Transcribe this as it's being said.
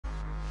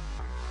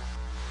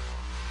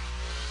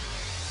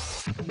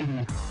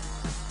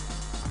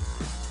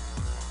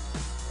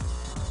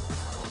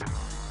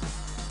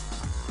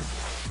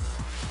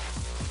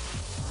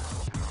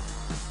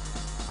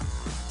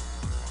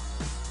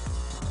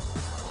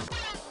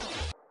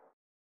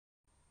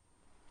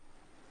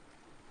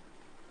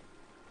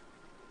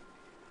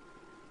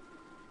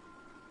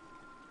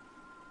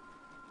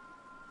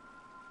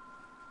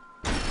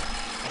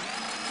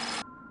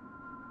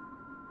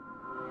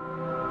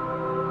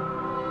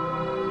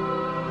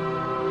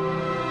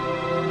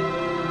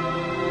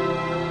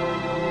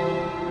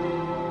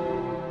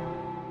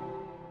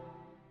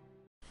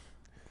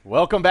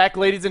Welcome back,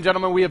 ladies and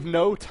gentlemen. We have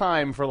no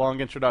time for long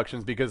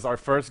introductions because our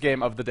first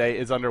game of the day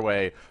is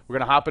underway. We're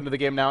going to hop into the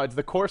game now. It's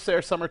the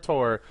Corsair Summer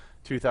Tour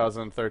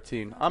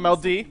 2013. I'm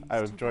LD. I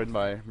was joined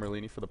by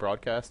Merlini for the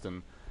broadcast,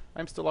 and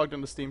I'm still logged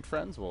into Steam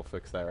Friends. We'll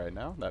fix that right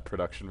now. That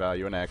production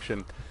value in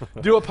action.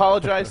 Do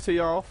apologize to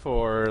y'all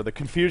for the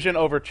confusion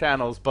over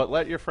channels, but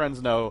let your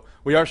friends know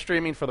we are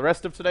streaming for the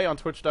rest of today on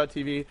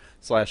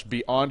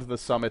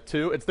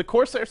twitch.tv/BeyondTheSummit2. It's the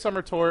Corsair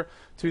Summer Tour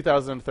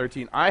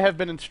 2013. I have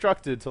been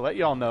instructed to let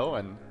y'all know,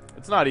 and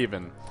it's not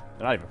even,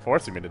 they're not even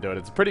forcing me to do it.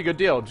 It's a pretty good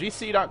deal.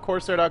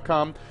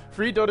 gc.corsair.com.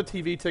 Free Dota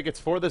TV tickets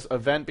for this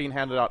event being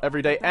handed out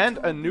every day, and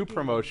a new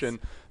promotion.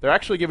 They're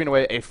actually giving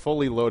away a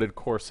fully loaded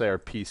Corsair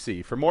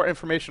PC. For more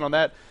information on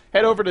that,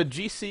 head over to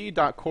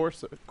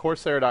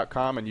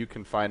gc.corsair.com and you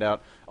can find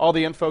out all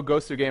the info.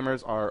 Ghost Two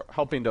Gamers are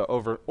helping to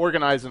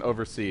organize and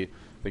oversee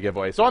the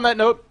giveaway. So on that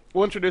note,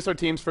 we'll introduce our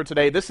teams for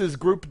today. This is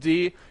Group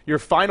D, your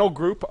final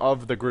group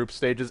of the group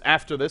stages.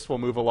 After this, we'll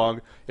move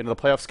along into the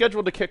playoffs,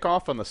 scheduled to kick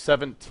off on the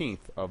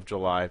 17th of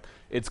July.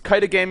 It's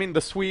Keita Gaming, the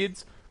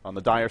Swedes, on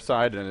the Dire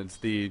side, and it's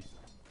the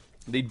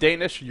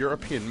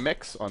Danish-European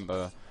mix on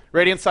the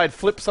Radiant side.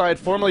 Flipsid,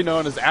 formerly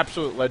known as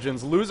Absolute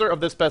Legends, loser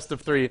of this best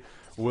of three,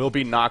 will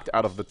be knocked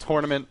out of the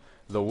tournament.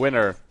 The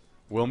winner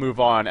will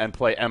move on and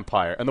play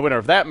Empire, and the winner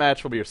of that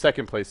match will be your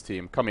second-place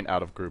team coming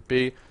out of Group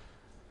B.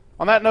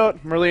 On that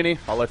note, Merlini,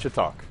 I'll let you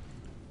talk.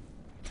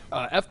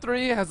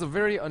 F3 has a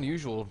very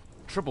unusual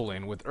triple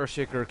lane with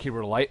Earthshaker,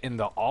 Keeper Light in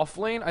the off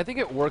lane. I think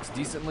it works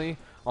decently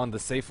on the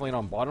safe lane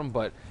on bottom,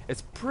 but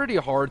it's pretty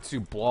hard to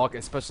block,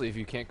 especially if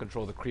you can't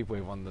control the creep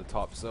wave on the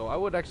top. So I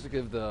would actually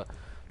give the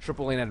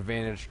triple lane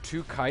advantage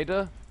to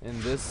Keita in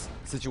this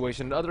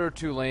situation. The other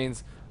two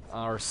lanes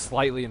are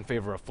slightly in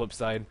favor of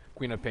Flipside.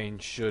 Queen of Pain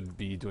should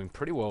be doing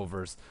pretty well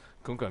versus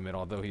Kunkka mid,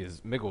 although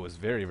Miggle is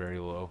very, very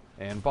low.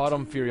 And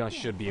bottom, Furion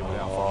should be able to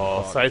outfarm.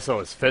 Oh, Saiso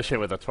is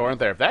fishing with a torrent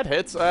there. If that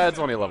hits, it's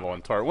only a level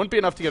 1 torrent. Wouldn't be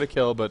enough to get a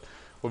kill, but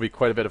will be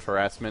quite a bit of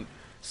harassment.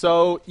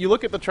 So you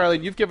look at the tri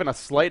lane, you've given a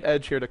slight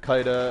edge here to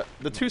Keita.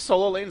 The two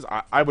solo lanes,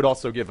 I would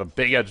also give a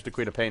big edge to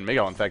Queen of Pain.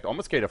 Miguel, in fact,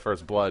 almost Keita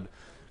first blood.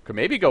 Could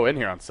maybe go in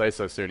here on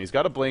Saiso soon. He's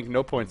got a blink,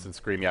 no points in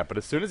Scream yet, but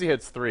as soon as he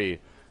hits 3,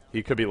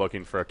 he could be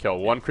looking for a kill.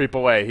 One creep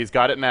away. He's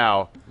got it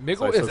now.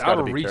 Miguel is out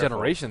of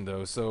regeneration,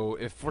 though, so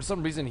if for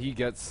some reason he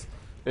gets...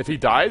 If he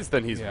dies,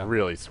 then he's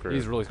really screwed.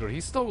 He's really screwed.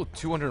 He's still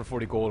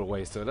 240 gold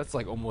away, so that's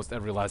like almost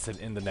every last hit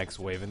in the next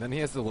wave. And then he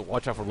has to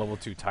watch out for level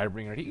 2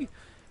 Tidebringer.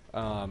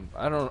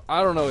 I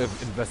don't know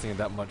if investing in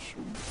that much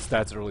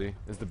stats early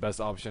is the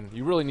best option.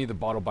 You really need the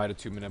bottle by the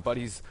 2-minute, but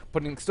he's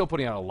still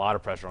putting out a lot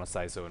of pressure on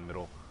Saiso in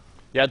middle.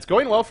 Yeah, it's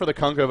going well for the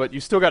Kunkka, but you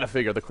still got to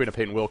figure the Queen of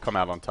Pain will come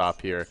out on top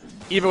here.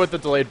 Even with the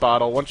delayed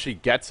bottle, once she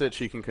gets it,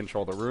 she can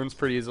control the runes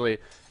pretty easily.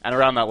 And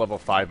around that level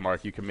 5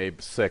 mark, you can maybe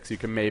 6, you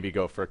can maybe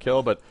go for a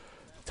kill, but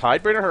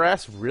Tidebringer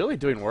Harass really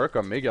doing work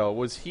on Miguel.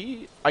 Was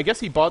he... I guess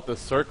he bought the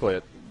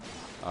circlet.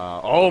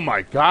 Oh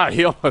my god,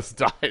 he almost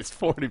dies.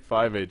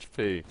 45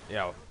 HP.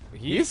 Yeah,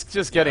 he's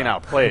just getting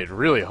outplayed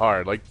really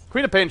hard. Like,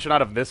 Queen of Pain should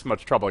not have this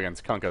much trouble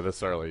against Kunkka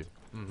this early.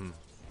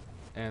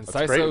 And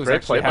Saiso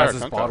actually has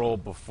his bottle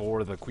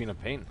before the Queen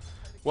of Pain.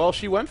 Well,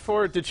 she went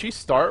for... Did she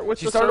start with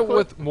She started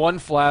with 1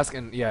 flask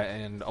and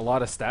and a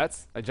lot of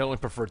stats. I generally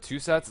prefer 2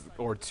 sets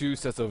or 2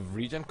 sets of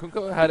regen.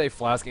 Kunkka had a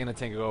flask and a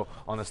tango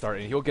on the start,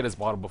 and he'll get his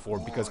bottle before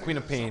because Queen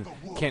of Pain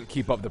can't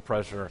keep up the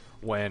pressure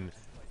when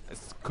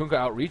Kunkka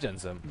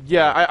out-regens him.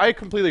 Yeah, I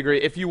completely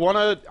agree. If you want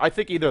to, I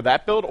think either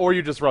that build or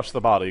you just rush the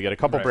bottle. You get a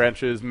couple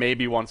branches,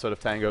 maybe 1 set of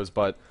tangos,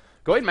 but...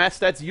 Going mass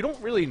stats, you don't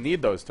really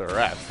need those to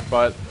harass.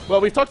 But,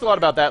 well, we've talked a lot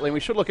about that lane. We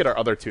should look at our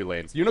other 2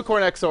 lanes.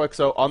 Unicorn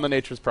XOXO on the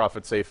Nature's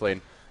Prophet safe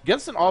lane.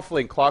 Against an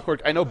off-lane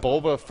Clockwork, I know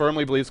Bulba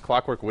firmly believes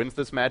Clockwork wins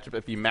this matchup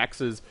if he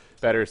maxes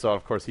better. So,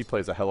 of course, he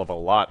plays a hell of a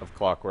lot of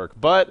Clockwork.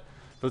 But,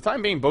 for the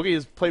time being, Boogie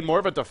has played more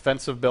of a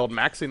defensive build,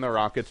 maxing the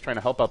rockets, trying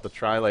to help out the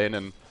tri-lane,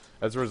 and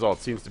as a result,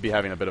 seems to be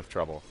having a bit of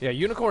trouble. Yeah,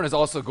 Unicorn is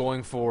also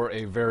going for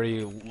a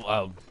very...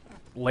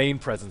 lane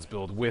presence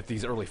build with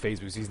these early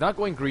phase boosts. He's not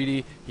going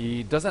greedy.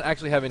 He doesn't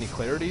actually have any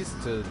clarities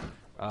to...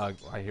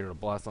 I hear a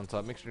blast on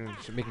top,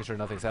 making sure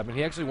nothing's happening.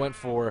 He actually went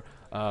for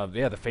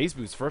the phase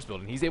boost first build,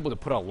 and he's able to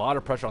put a lot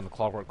of pressure on the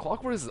Clockwork.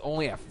 Clockwork is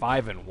only at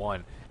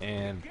 5-1,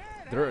 and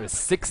there is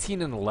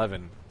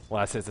 16-11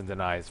 last hits and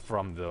denies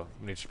from the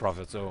Nature's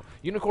Prophet. So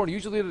Unicorn,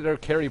 usually their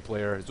carry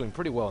player, is doing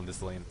pretty well in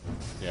this lane.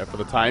 Yeah, for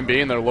the time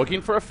being, they're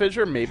looking for a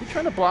fissure, maybe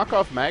trying to block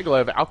off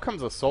Maglev. Out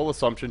comes a Soul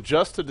Assumption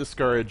just to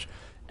discourage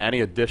any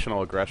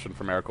additional aggression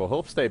from Miracle.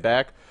 He'll stay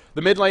back.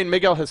 The mid lane,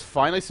 Miguel has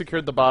finally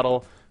secured the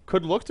bottle.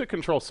 Could look to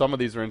control some of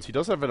these runes. He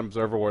does have an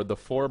Observer Ward, the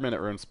 4-minute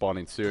rune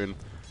spawning soon.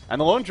 And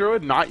the Lone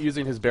Druid not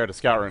using his bear to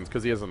scout runes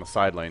because he is on the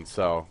side lane,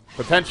 so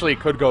potentially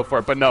could go for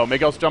it. But no,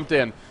 Miguel's jumped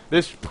in.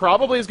 This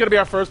probably is going to be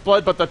our first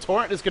blood, but the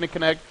Torrent is going to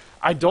connect.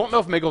 I don't know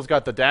if Miguel's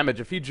got the damage.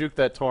 If he juked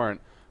that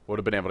Torrent, would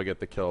have been able to get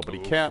the kill, but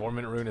he can't.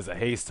 4-minute rune is a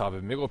haste top.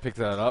 If Miguel picks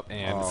that up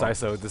and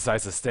Saiso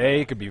decides to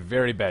stay, it could be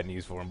very bad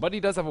news for him. But he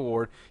does have a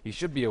ward. He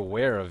should be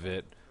aware of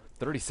it.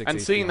 36 And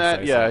HP seeing on that,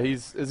 Saiso. yeah,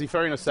 is he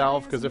firing a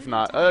salve? Because if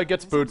not,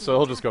 gets boots, so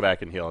he'll just go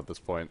back and heal at this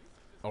point.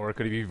 Or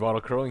could he be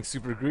bottle curling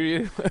super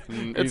greedy?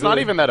 It's not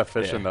even that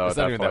efficient, though, It's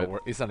at not, that even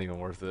point. it's not even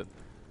worth it.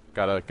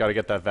 Gotta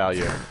get that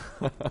value.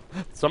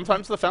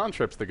 Sometimes the Fountain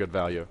Trip's the good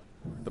value.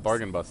 The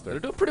bargain buster. They're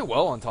doing pretty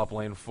well on top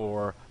lane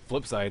for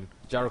Flipside.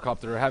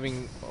 Gyrocopter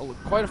having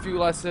quite a few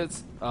last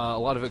hits, a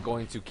lot of it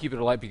going to keep it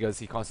alive because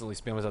he constantly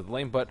spams out the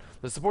lane, but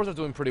the supports are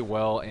doing pretty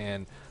well,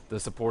 and the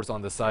supports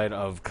on the side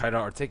of Keita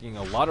are taking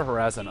a lot of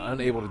harass and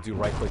unable to do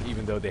right click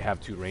even though they have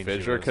 2 range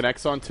Fissure heroes.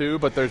 connects on 2,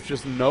 but there's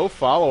just no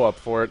follow-up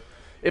for it.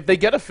 If they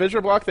get a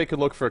Fissure block, they could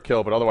look for a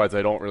kill, but otherwise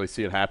I don't really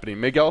see it happening.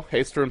 Miguel,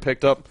 haste rune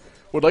picked up.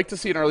 Would like to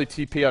see an early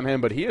TP on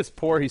him, but he is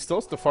poor. He still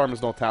has to farm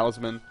his Null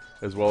Talisman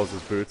as well as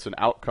his boots, and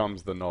out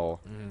comes the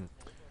Null.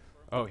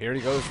 Oh, here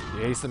he goes.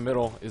 He hastes the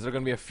middle. Is there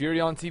going to be a Fury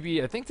on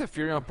TP? I think the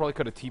Fury on probably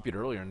could have TP'd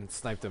earlier and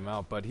sniped him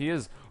out, but he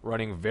is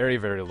running very,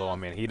 very low on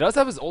mana. He does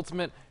have his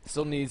ultimate,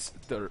 still needs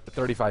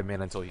 35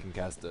 mana until he can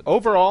cast it.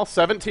 Overall,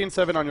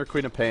 17-7 on your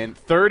Queen of Pain,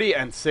 30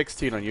 and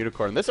 16 on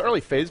Unicorn. This early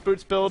phase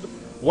boots build,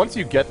 once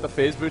you get the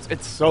phase boots,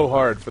 it's so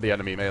hard for the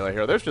enemy melee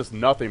hero. There's just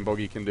nothing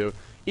Boogie can do.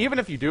 Even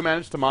if you do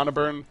manage to mana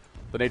burn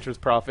the Nature's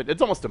Prophet,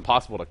 it's almost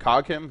impossible to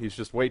cog him. He's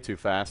just way too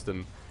fast,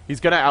 and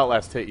he's going to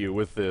outlast hit you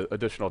with the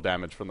additional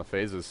damage from the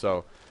phases.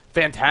 So,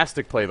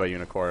 fantastic play by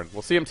Unicorn.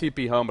 We'll see him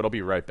TP home, but he'll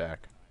be right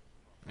back.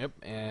 Yep,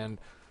 and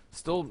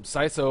still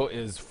Saiso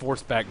is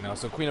forced back now.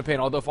 So Queen of Pain,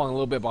 although falling a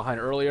little bit behind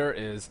earlier,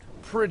 is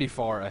pretty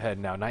far ahead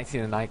now.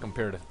 19-9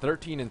 compared to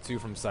 13-2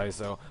 from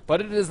Saiso.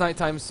 But it is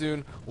nighttime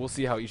soon. We'll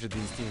see how each of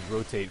these teams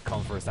rotate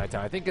come first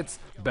nighttime. I think it's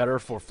better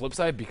for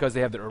Flipside because they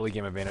have the early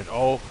game advantage.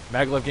 Oh,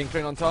 Maglev Gank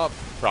Train on top.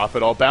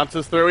 Prophet all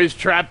bounces through. He's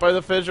trapped by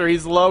the Fissure.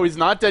 He's low. He's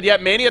not dead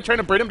yet. Mania trying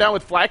to bring him down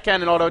with Flat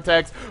Cannon auto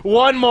attacks.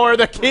 One more.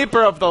 The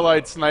Keeper of the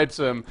Light snipes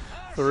him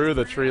through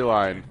the tree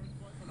line.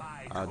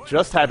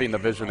 Just having the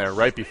vision there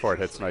right before it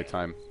hits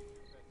nighttime.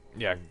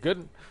 Yeah,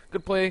 good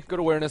play, good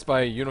awareness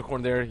by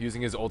Unicorn there,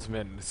 using his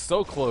ultimate.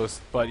 So close,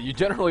 but you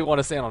generally want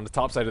to stand on the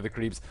top side of the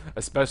creeps,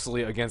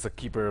 especially against a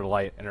Keeper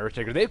Light and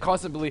Earthshaker. They've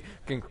constantly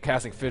been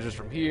casting fissures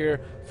from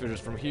here,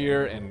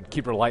 and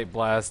Keeper Light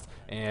Blast,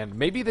 and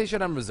maybe they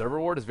should have Observer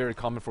Ward. It's very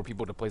common for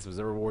people to place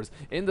Observer Wards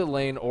in the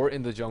lane or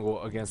in the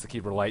jungle against the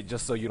Keeper Light,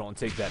 just so you don't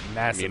take that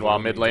massive. Meanwhile,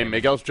 mid lane,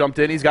 Miguel's jumped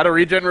in. He's got a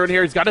regen rune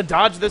here. He's got to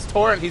dodge this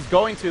Torrent. He's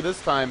going to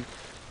this time,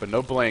 but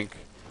no blink.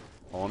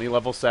 Only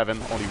level 7,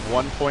 only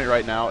 1 point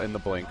right now in the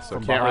blink, so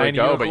From can't really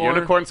go, Unicorn. but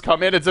Unicorns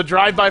come in. It's a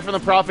drive-by from the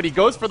Prophet. He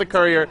goes for the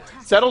Courier,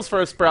 settles for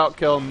a Sprout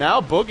kill.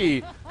 Now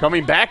Boogie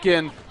coming back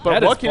in, but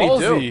That what is can he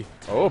ballsy. do?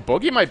 Oh,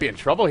 Boogie might be in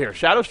trouble here.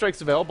 Shadow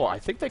Strike's available. I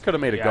think they could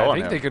have made a go on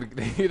him. I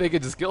think they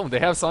could just kill him. They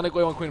have Sonic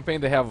Wave on Queen of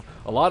Pain. They have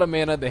a lot of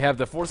mana. They have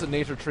the Force of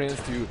Nature Trance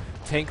to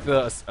tank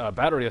the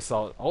Battery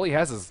Assault. All he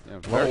has is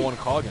level 1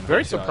 Cog.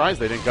 Very surprised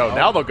they didn't go.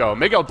 Now they'll go.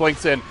 Miguel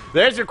blinks in.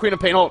 There's your Queen of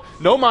Pain ult.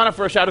 No mana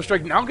for a Shadow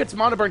Strike. Now gets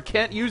mana burn.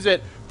 Can't use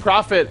it.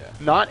 Prophet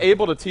not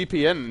able to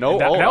TP in. No ult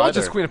That was either.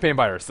 just Queen of Pain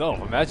by herself.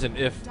 Imagine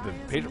if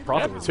the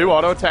Prophet was 2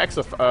 auto attacks,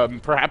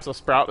 perhaps a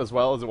Sprout as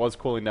well as it was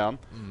cooling down.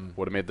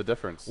 Would have made the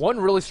difference.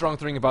 One really strong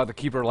thing about the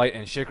Keeper Light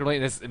and Shaker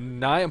Light is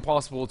nigh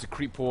impossible to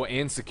creep pool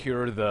and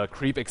secure the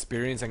creep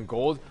experience and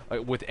gold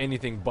with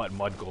anything but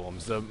Mud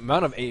Golems. The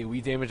amount of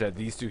AoE damage that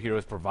these two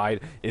heroes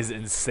provide is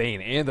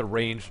insane, and the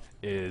range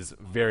is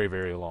very,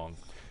 very long.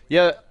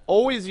 Yeah,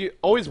 always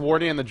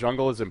warding in the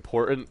jungle is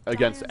important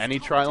against any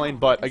tri-lane,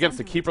 but against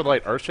the Keeper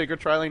Light Earthshaker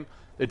tri-lane,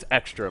 it's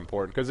extra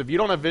important. Because if you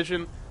don't have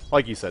vision,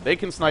 like you said, they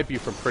can snipe you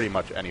from pretty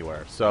much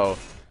anywhere. So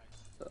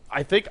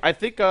I think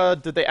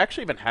did they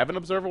actually even have an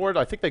Observer Ward?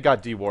 I think they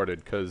got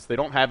dewarded because they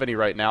don't have any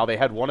right now. They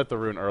had one at the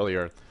rune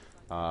earlier.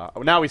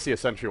 Now we see a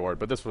Sentry Ward,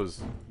 but this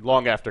was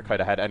long after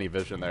Keita had any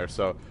vision there.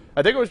 So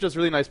I think it was just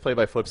really nice play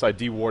by Flipside,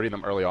 dewarding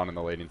them early on in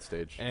the laning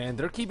stage. And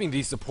they're keeping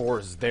these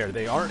supports there.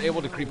 They aren't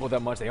able to creep pool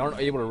that much. They aren't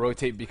able to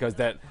rotate because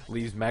that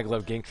leaves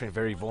Maglev Gank Train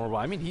very vulnerable.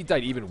 I mean, he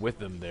died even with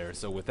them there,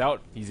 so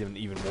without, he's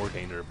even more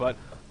danger. But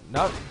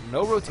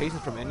no rotation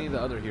from any of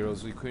the other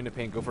heroes. We Queen of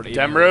Pain go for an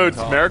Dem Roots.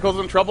 Miracle's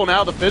in trouble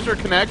now. The Fissure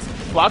connects.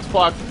 Blocks,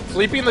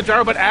 sleeping in the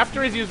jar, but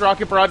after he's used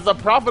Rocket Barrage, the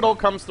Prophet ult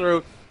comes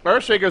through.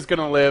 Earthshaker's going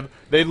to live.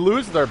 They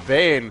lose their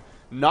Bane.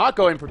 Not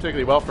going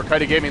particularly well for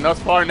Keita Gaming thus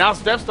far. Now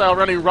Step Style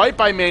running right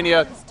by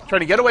Mania, trying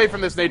to get away from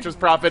this Nature's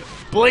Prophet.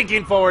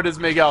 Blinking forward is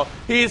Miguel.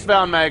 He's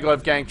found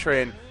Maglev Gank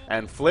Train,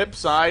 and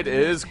Flipside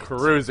is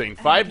cruising.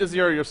 5-0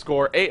 your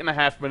score,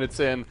 8.5 minutes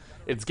in.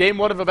 It's game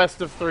 1 of a best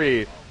of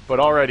 3,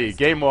 but already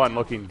game 1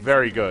 looking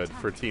very good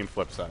for Team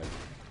Flipside.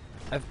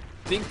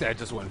 think that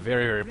just went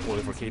very, very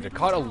poorly for Keita.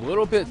 Caught a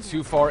little bit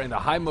too far in the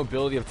high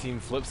mobility of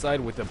Team Flipside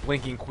with the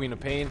blinking Queen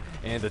of Pain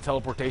and the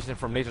teleportation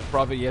from Nature's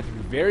Prophet. You have to be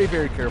very,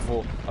 very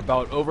careful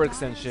about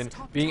overextension,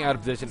 being out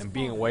of position, and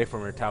being away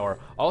from your tower.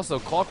 Also,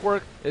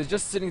 Clockwork is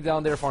just sitting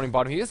down there farming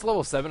bottom. He is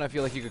level 7. I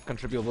feel like he could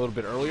contribute a little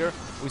bit earlier.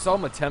 We saw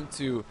him attempt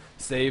to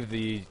save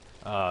the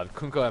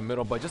Kunkka in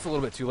middle, but just a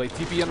little bit too late.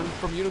 TP in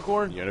from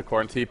Unicorn.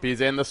 Unicorn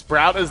TP's in. The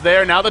Sprout is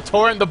there. Now the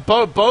Torrent, the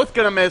boat, both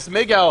going to miss.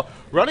 Miguel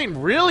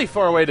running really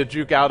far away to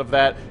juke out of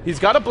that. He's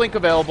got a blink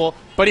available,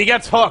 but he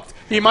gets hooked.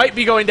 He might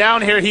be going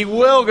down here. He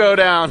will go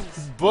down.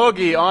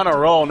 Boogie on a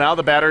roll. Now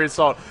the Battery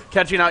Assault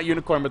catching out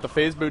Unicorn, but the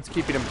Phase Boots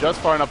keeping him just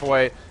far enough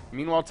away.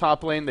 Meanwhile,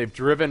 top lane, they've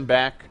driven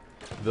back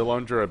the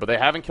Lone Druid, but they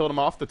haven't killed him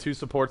off. The two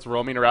supports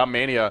roaming around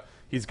Mania.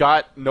 He's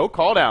got no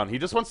cooldown. He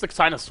just wants to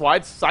kind of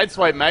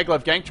sideswipe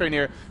Maglev gank train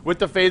here with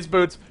the Phase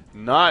Boots.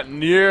 Not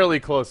nearly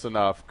close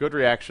enough. Good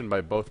reaction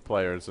by both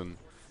players, and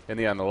in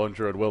the end, the Lone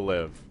Druid will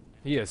live.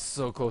 He is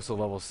so close to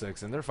level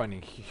 6, and they're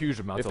finding huge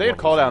amounts of If they had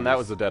level cooldown, 3s. that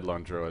was a dead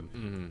Lone Druid.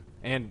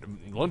 And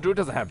Lone Druid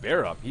doesn't have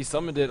Bear up. He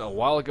summoned it a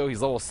while ago.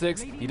 He's level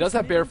 6. He does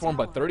have Bear form,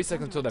 but 30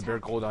 seconds until that Bear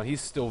cooldown,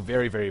 he's still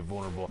very, very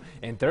vulnerable.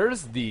 And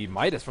there's the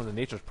Midas from the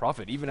Nature's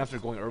Prophet, even after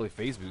going early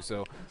phase boost.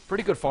 So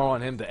pretty good farm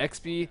on him. The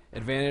XP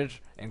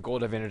advantage and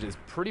gold advantage is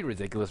pretty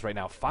ridiculous right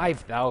now.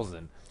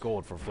 5,000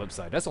 gold for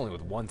Flipside. That's only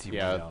with one team.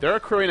 Yeah, right now. they're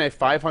accruing a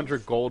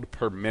 500 gold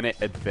per minute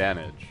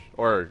advantage.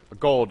 Or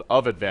gold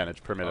of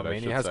advantage per minute, I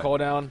should Mania has say.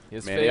 cooldown.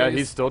 His Mania, phase.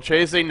 he's still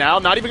chasing now.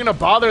 Not even going to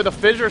bother. The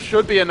Fissure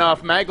should be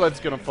enough. Magled's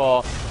going to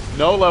fall.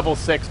 No level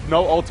 6.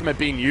 No ultimate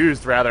being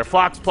used, rather.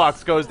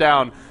 Foxplox goes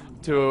down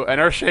to an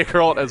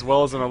Earthshaker ult as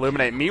well as an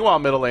Illuminate. Meanwhile,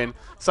 middle lane,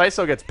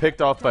 Saiso gets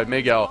picked off by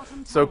Miguel.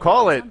 So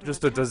call it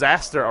just a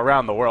disaster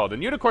around the world.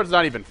 And Unicorn's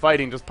not even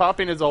fighting, just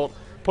popping his ult,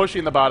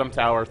 pushing the bottom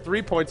tower.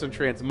 3 points in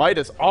trance.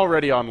 Midas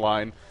already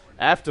online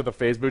after the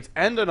Phase Boots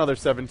and another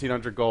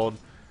 1,700 gold.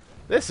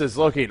 This is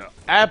looking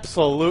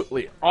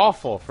absolutely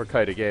awful for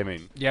Keita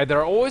Gaming. Yeah,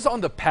 they're always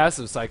on the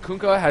passive side.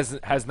 Kunkka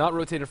has not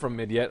rotated from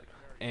mid yet,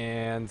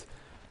 and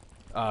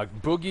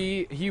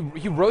Boogie,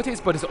 he rotates,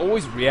 but is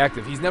always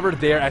reactive. He's never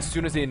there as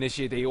soon as they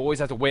initiate. They always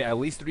have to wait at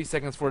least 3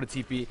 seconds for the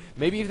TP.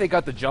 Maybe if they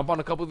got the jump on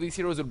a couple of these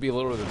heroes, it would be a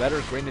little bit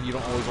better. Granted, you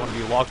don't always want to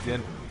be locked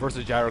in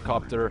versus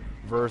Gyrocopter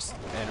versus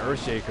an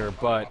Earthshaker,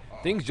 but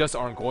things just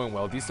aren't going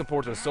well. These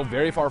supports are still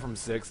very far from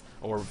 6,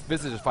 or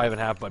Visage is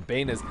 5.5, but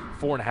Bane is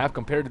 4.5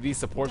 compared to these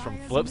supports from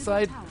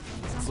Flipside.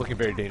 It's looking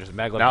very dangerous.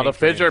 Maglev Now the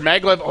Fissure,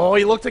 Maglev, oh,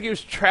 he looked like he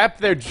was trapped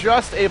there,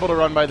 just able to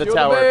run by the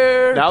tower.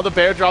 Bear. Now the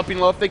Bear dropping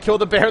low. If they kill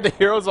the Bear, the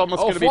hero's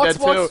almost going to be dead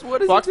too.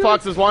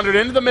 Foxplox has wandered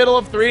into the middle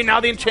of 3. Now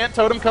the Enchant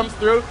Totem comes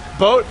through.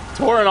 Boat,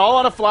 Torrent all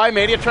on a fly.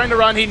 Mania trying to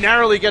run. He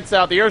narrowly gets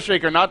out. The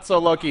Earthshaker not so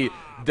lucky.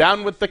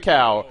 Down with the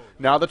cow.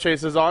 Now the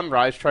chase is on.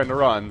 Rise trying to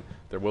run.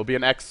 There will be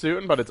an X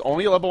soon, but it's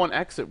only a level 1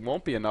 X. It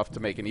won't be enough to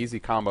make an easy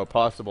combo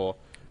possible.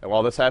 And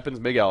while this happens,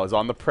 Miguel is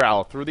on the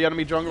prowl through the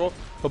enemy jungle.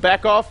 He'll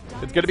back off.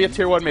 It's going to be a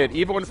tier 1 mid.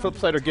 Even when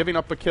Flipside are giving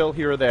up a kill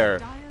here or there,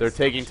 they're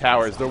taking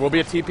towers. There will be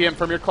a TPM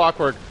from your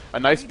Clockwork. A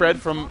nice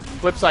spread from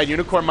Flipside.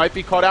 Unicorn might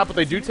be caught out, but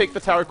they do take the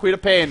tower. Queen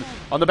of Pain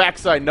on the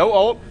backside. No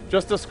ult,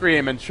 just a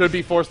scream, and should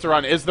be forced to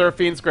run. Is there a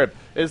Fiend Script?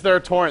 Is there a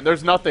Torrent?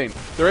 There's nothing.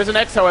 There is an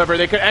X, however.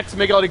 They could X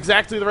Miguel at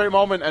exactly the right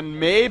moment, and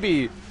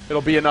maybe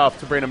it'll be enough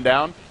to bring him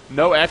down.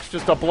 No X,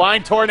 just a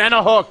blind Torrent and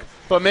a hook.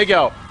 But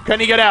Miguel,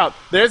 can he get out?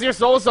 There's your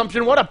soul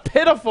assumption. What a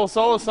pitiful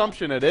soul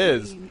assumption it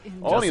is.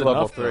 Only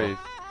level 3.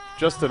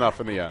 Just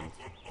enough in the end.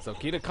 So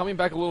Keita coming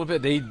back a little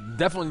bit. They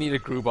definitely need a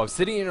group up.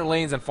 Sitting in your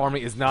lanes and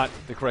farming is not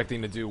the correct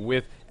thing to do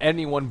with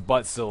anyone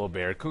but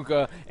Syllabear.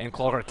 Kunkka and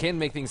Clockwork can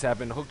make things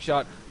happen.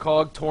 Hookshot,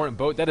 Cog, Torrent,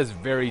 Boat, that is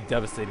very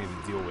devastating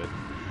to deal with.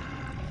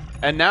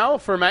 And now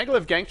for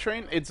Maglev Gank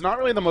Train, it's not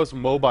really the most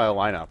mobile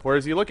lineup.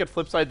 Whereas you look at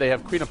Flipside, they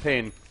have Queen of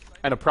Pain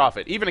and a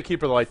Prophet, even a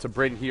Keeper of the Light to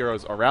bring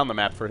heroes around the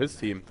map for his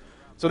team.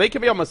 So they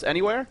can be almost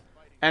anywhere,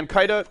 and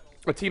Keita,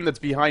 a team that's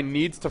behind,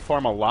 needs to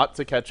farm a lot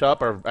to catch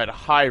up, or at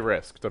high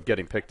risk of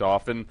getting picked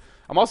off. And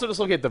I'm also just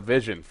looking at the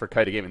vision for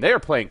Keita Gaming. They are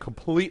playing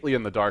completely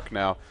in the dark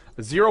now.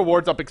 0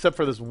 wards up except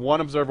for this 1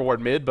 Observer ward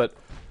mid, but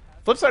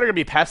Flipside are going to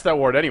be past that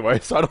ward anyway,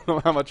 so I don't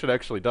know how much it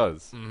actually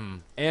does.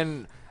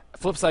 And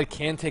Flipside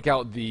can take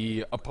out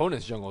the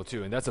opponent's jungle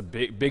too, and that's a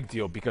big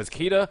deal because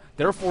Keita,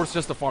 they're forced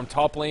just to farm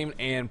top lane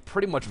and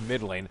pretty much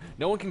mid lane.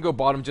 No one can go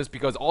bottom just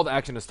because all the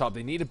action is top.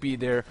 They need to be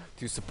there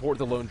to support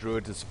the Lone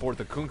Druid, to support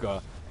the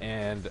Kunkka,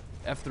 and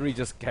F3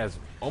 just has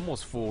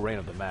almost full reign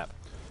of the map.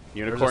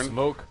 Unicorn. There's a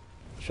smoke.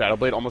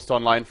 Shadowblade almost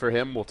online for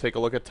him. We'll take a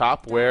look at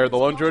top where the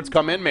Lone Druids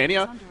come in.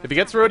 Mania, if he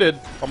gets rooted,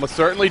 almost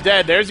certainly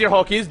dead. There's your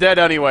Hulk. He's dead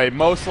anyway.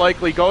 Most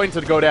likely going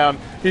to go down.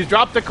 He's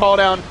dropped the call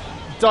down.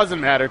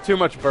 Doesn't matter. Too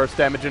much burst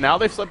damage. And now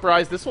they flip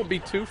Rise. This will be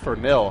 2 for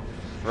nil.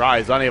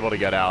 Rise unable to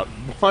get out.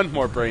 1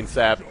 more brain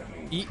sap.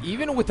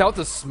 Even without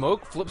the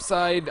smoke,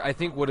 Flipside, I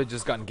think, would have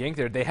just gotten ganked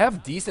there. They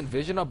have decent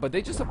vision up, but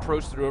they just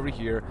approach through over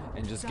here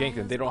and just gank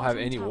them. They don't have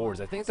any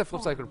wards. I think that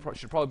Flipside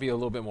should probably be a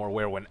little bit more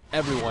aware when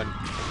everyone,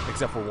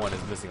 except for one,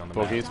 is missing on the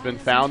map. Boogie's been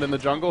found in the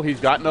jungle.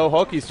 He's got no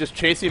hook. He's just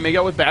chasing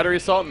Miguel with battery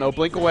assault. No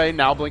blink away.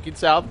 Now blinking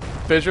south.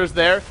 Fissure's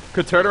there.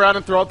 Could turn around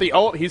and throw out the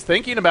ult. He's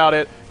thinking about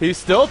it. He's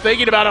still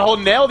thinking about it. He'll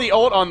nail the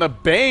ult on the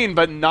Bane,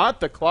 but not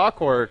the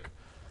Clockwork.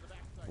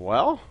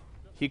 Well,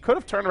 he could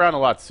have turned around a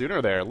lot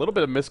sooner there. A little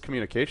bit of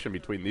miscommunication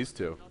between these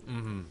two.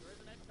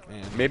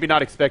 Maybe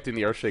not expecting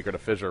the Earthshaker to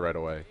fissure right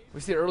away. We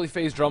see early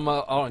phase drama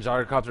out on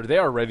Gyrocopter. They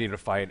are ready to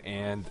fight,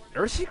 and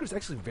Earthshaker's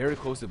actually very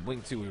close to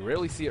Blink too. We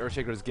rarely see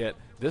Earthshakers get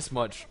this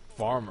much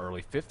farm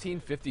early.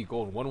 1550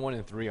 gold, 1-1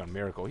 and 3 on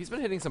Miracle. He's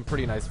been hitting some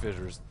pretty nice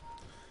fissures.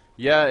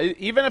 Yeah,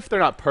 even if they're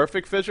not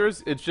perfect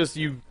fissures, it's just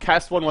you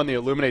cast one when the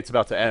Illuminate's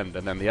about to end,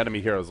 and then the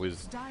enemy heroes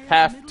lose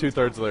half,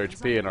 2/3 of their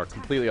HP and are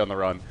completely on the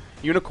run.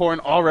 Unicorn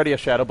already a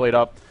Shadow Blade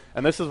up,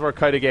 and this is where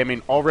Keita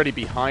Gaming already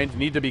behind,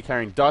 need to be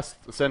carrying Dust,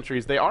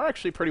 Sentries. They are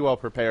actually pretty well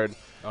prepared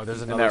in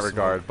that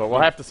regard, but we'll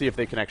have to see if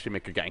they can actually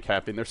make a gank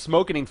happen. They're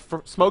smoking.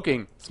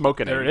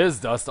 There is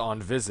Dust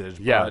on Visage.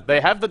 Yeah, they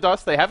have the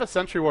Dust. They have a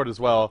Sentry Ward as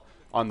well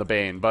on the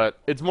Bane, but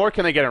it's more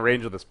can they get in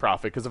range of this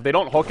Prophet, because if they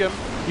don't hook him,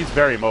 he's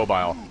very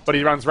mobile. But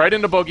he runs right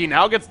into Boogie,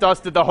 now gets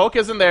dusted, the hook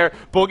isn't there,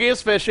 Boogie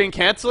is fishing,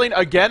 canceling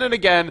again and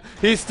again,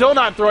 he's still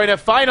not throwing it,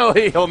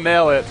 finally he'll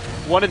nail it.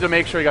 Wanted to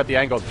make sure he got the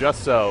angle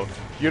just so.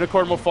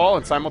 Unicorn will fall,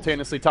 and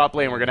simultaneously top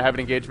lane, we're going to have an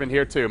engagement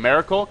here too.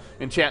 Miracle,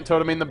 Enchant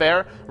Toteming the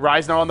Bear,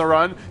 Rise now on the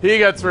run, he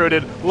gets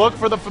rooted, look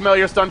for the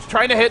familiar stuns,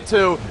 trying to hit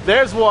two,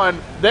 there's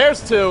one,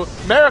 there's two,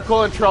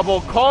 Miracle in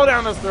trouble, call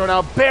down his throw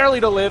now,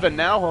 barely to live, and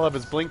now he'll have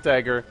his Blink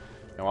Dagger.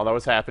 And while that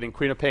was happening,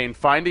 Queen of Pain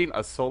finding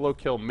a solo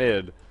kill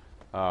mid,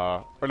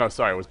 or no,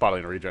 sorry, it was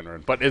bottling a regen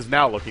rune, but is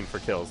now looking for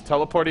kills.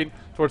 Teleporting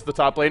towards the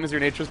top lane is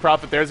your Nature's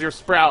Prophet. There's your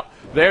Sprout.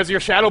 There's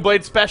your Shadow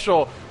Blade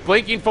special.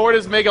 Blinking forward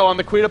is Miguel on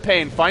the Queen of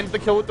Pain. Finds the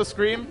kill with the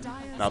Scream.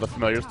 Now the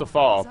Familiar's to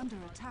fall.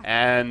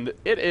 And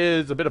it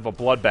is a bit of a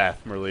bloodbath,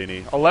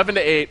 Merlini.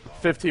 11-8,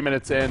 15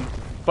 minutes in,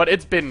 but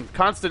it's been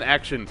constant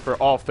action for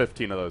all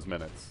 15 of those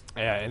minutes.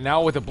 Yeah, and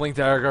now with the Blink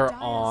Dagger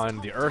on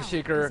the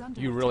Earthshaker,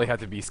 you really have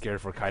to be scared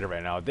for Keita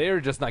right now.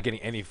 They're just not getting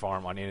any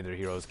farm on any of their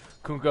heroes.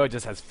 Kunkka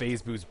just has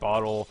Phase Boost,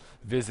 Bottle,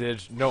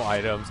 Visage, no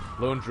items.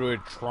 Lone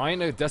Druid trying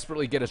to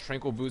desperately get his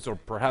Tranquil Boost or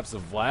perhaps a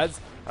Vlad's.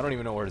 I don't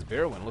even know where his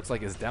Bear went. Looks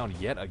like it's down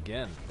yet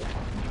again.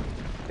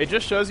 It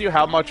just shows you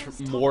how much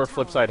more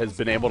Flipside has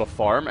been able to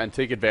farm and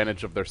take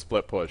advantage of their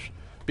split push.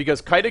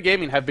 Because Keita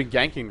Gaming have been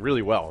ganking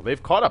really well.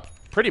 They've caught up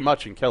pretty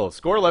much in kills.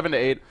 Score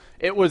 11-8.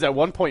 It was at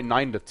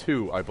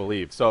 1.9-2, I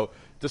believe. So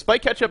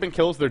despite catch up in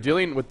kills, they're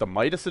dealing with the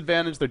Midas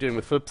advantage. They're dealing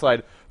with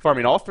Flipside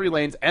farming all three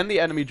lanes and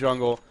the enemy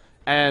jungle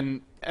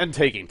and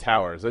taking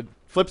towers.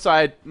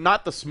 Flipside,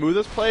 not the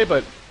smoothest play,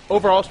 but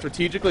overall,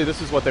 strategically, this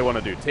is what they want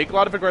to do. Take a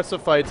lot of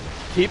aggressive fights,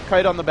 keep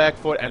Keita on the back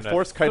foot, and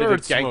force Keita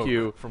to gank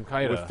you from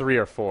Keita with 3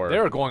 or 4.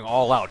 They're going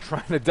all out,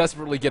 trying to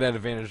desperately get an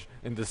advantage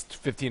in this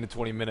 15 to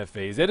 20 minute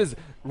phase. It is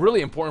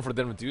really important for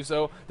them to do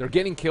so. They're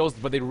getting kills,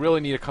 but they really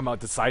need to come out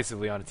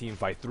decisively on a team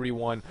fight.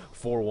 3-1,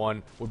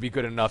 4-1 would be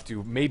good enough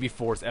to maybe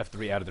force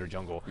F3 out of their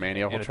jungle.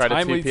 Mania will and try to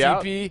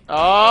TP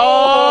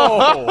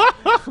out.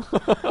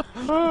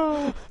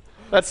 Oh!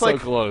 That's so like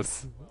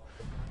close.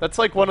 That's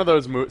like one of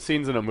those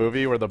scenes in a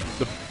movie where the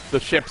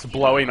ship's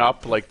blowing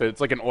up, like it's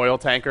like an oil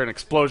tanker and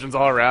explosions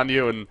all around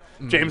you, and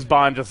James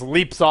Bond just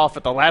leaps off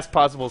at the last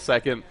possible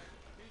second.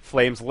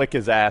 Flames lick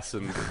his ass,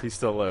 and he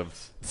still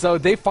lives. So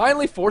they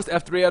finally forced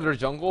F3 out of their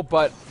jungle,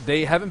 but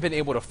they haven't been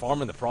able to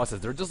farm in the process.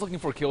 They're just looking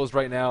for kills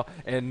right now,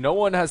 and no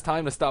one has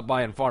time to stop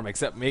by and farm,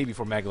 except maybe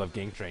for Maglev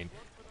Gank Train.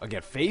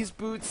 Again, Phase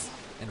Boots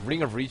and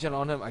Ring of Regen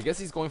on him. I guess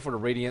he's going for the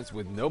Radiance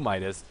with no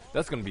Midas.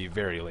 That's going to be a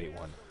very late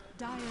one.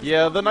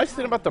 Yeah, the nice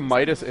thing about the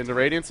Midas into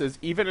Radiance is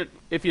even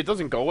if it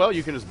doesn't go well,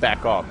 you can just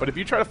back off. But if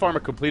you try to farm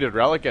a completed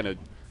Relic and it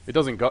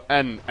doesn't go,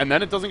 and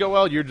then it doesn't go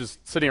well, you're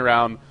just sitting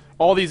around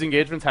all these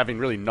engagements having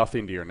really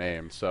nothing to your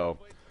name. So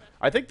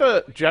I think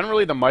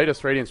generally the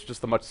Midas Radiance is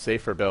just a much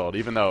safer build,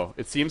 even though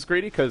it seems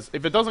greedy, because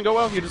if it doesn't go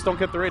well, you just don't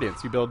get the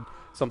Radiance. You build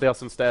something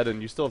else instead,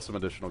 and you still have some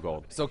additional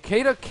gold. So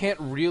Keita can't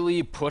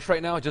really push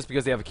right now just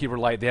because they have a Keeper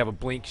Light, they have a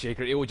Blink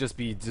Shaker. It would just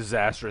be a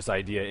disastrous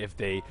idea if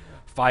they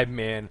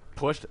 5-man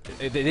pushed.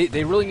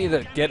 They really need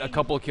to get a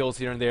couple of kills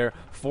here and there,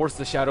 force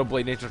the Shadow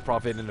Blade Nature's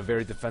Prophet in a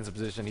very defensive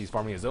position. He's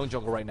farming his own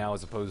jungle right now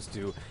as opposed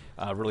to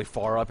really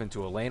far up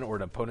into a lane or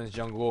an opponent's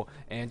jungle,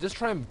 and just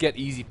try and get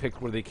easy picks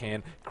where they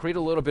can, create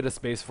a little bit of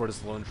space for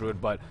this Lone Druid,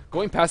 but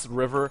going past the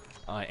river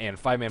and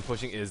 5-man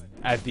pushing is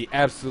at the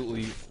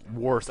absolutely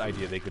worst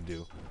idea they could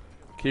do.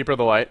 Keeper of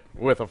the Light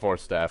with a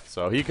Force Staff,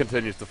 so he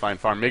continues to find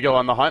farm. Miguel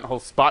on the hunt, he'll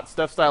spot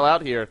Steph Style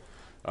out here.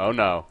 Oh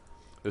no.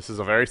 This is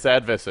a very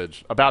sad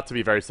Visage. About to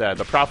be very sad.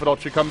 The Prophet ult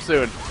should come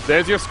soon.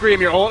 There's your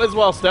Scream, your ult as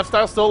well. Steph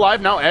Style still alive,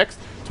 now X.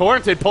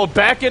 Torrented, pulled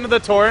back into the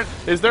Torrent.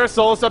 Is there a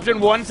Soul Assumption?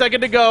 1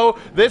 second to go.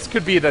 This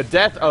could be the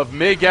death of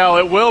Miguel.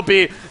 It will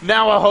be.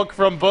 Now a hook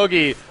from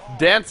Boogie.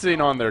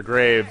 dancing on their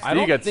graves. I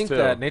don't think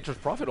that Nature's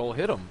Prophet will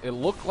hit him. It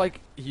looked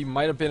like he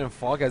might have been in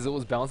fog as it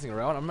was bouncing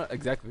around. I'm not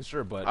exactly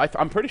sure, but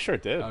I'm pretty sure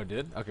it did. Oh, it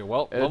did? Okay,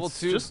 well, it's level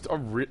 2. Just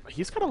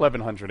he's got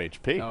 1100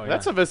 HP. Oh, yeah.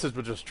 That's a Visage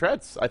with just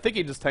treads. I think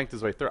he just tanked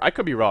his way through. I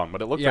could be wrong,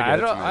 but it looked like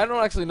it I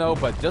don't actually know,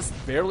 but just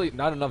barely,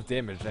 not enough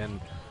damage. And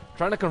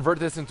trying to convert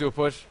this into a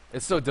push,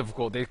 it's so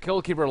difficult. They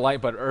kill Keeper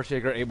Light, but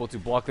Earthshaker able to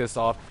block this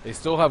off. They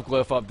still have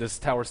Glyph up. This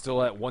tower's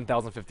still at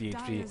 1050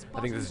 HP.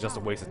 I think this is just a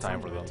waste of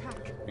time for them.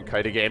 And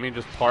Keita Gaming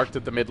just parked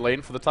at the mid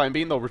lane for the time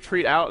being. They'll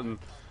retreat out, and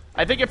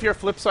I think if you're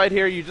Flipside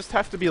here, you just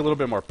have to be a little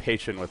bit more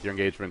patient with your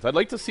engagements. I'd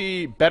like to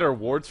see better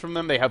wards from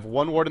them. They have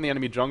 1 ward in the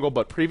enemy jungle,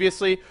 but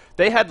previously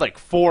they had like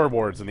 4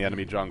 wards in the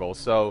enemy jungle.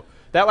 So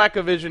that lack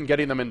of vision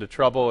getting them into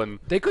trouble, and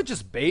they could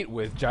just bait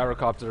with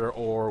Gyrocopter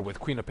or with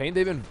Queen of Pain.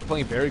 They've been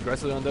playing very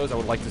aggressively on those. I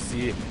would like to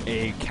see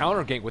a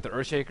counter gank with the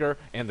Earthshaker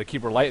and the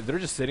Keeper Light. They're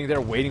just sitting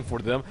there waiting for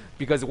them,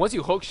 because once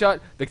you hookshot,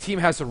 the team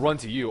has to run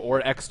to you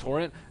or X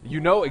Torrent. You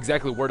know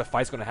exactly where the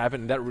fight's going to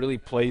happen, and that really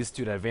plays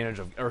to the advantage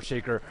of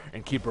Earthshaker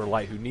and Keeper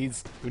Light, who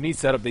needs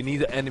setup. They need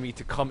the enemy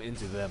to come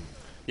into them.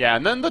 Yeah,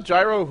 and then the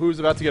Gyro, who's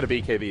about to get a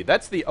BKB.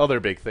 That's the other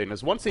big thing,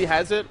 is once he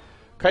has it,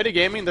 Keita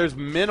Gaming, there's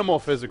minimal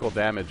physical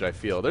damage, I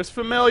feel. There's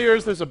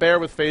familiars, there's a bear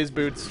with phase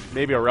boots,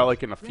 maybe a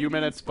relic in a few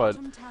minutes, but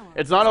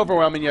it's not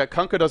overwhelming yet.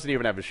 Kunkka doesn't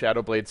even have a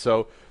Shadow Blade,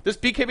 so this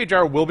BKB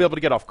Gyro will be able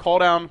to get off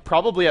cooldown,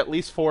 probably at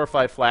least 4 or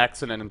 5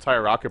 flaks and an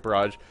entire rocket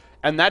barrage,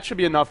 and that should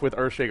be enough with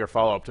Earthshaker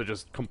follow-up to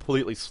just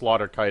completely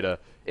slaughter Keita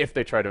if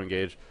they try to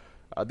engage.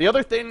 The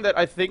other thing that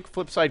I think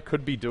Flipside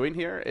could be doing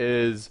here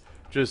is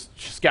just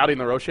scouting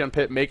the Roshan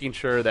pit, making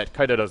sure that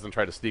Keita doesn't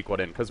try to sneak one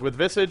in, because with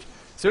Visage,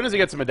 as soon as he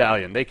gets a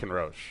medallion, they can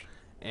Rosh.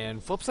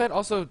 And Flipside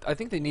also, I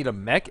think they need a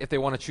mech if they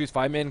want to choose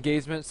 5-man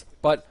engagements,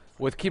 but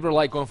with Keeper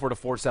Light going for the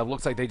 4-stab,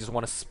 looks like they just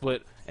want to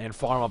split and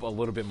farm up a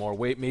little bit more.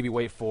 Maybe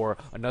wait for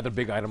another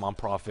big item on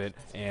Prophet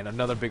and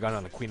another big item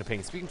on the Queen of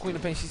Pain. Speaking of Queen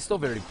of Pain, she's still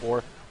very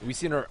poor. We've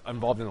seen her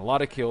involved in a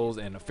lot of kills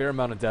and a fair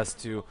amount of deaths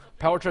too.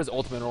 Power Tread's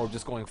ultimate orb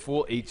just going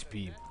full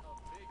HP.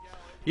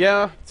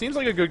 Yeah, seems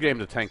like a good game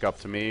to tank up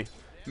to me.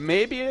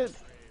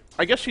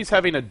 I guess she's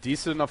having a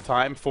decent enough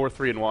time,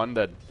 4-3-1,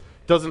 that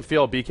doesn't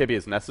feel BKB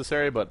is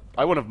necessary, but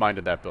I wouldn't have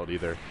minded that build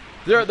either.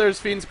 There's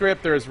Fiend's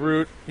Grip, there's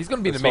Root. He's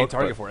going to be the main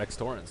target for X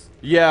Torrents.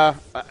 Yeah,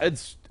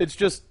 it's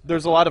just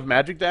there's a lot of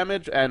magic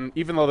damage, and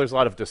even though there's a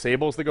lot of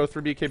disables that go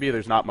through BKB,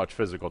 there's not much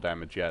physical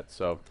damage yet.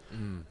 So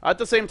at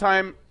the same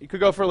time, you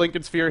could go for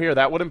Lincoln Sphere here.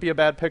 That wouldn't be a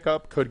bad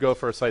pickup. Could go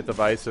for a Scythe of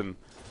Ice, and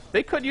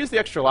they could use the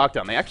extra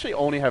lockdown. They actually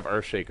only have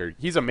Earthshaker.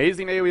 He's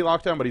amazing AoE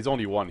lockdown, but he's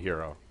only 1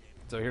 hero.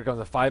 So here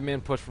comes a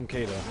 5-man push from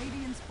Keita.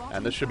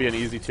 And this should be an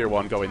easy tier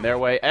 1 going their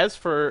way. As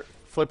for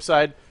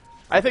Flipside,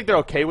 I think they're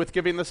okay with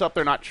giving this up.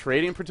 They're not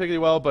trading particularly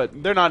well,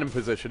 but they're not in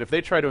position. If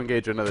they try to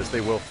engage into this, they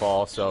will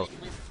fall. So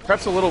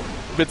perhaps a little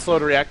bit slow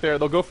to react there.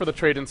 They'll go for the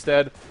trade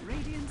instead.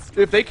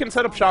 If they can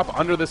set up shop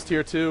under this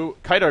tier 2,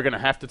 Keita are going to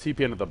have to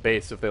TP into the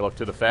base if they look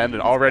to defend,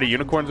 and already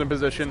Unicorn's in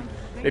position.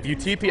 If you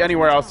TP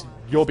anywhere else,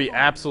 you'll be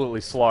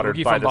absolutely slaughtered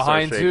by from this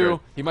behind Earthshaker. too.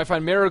 He might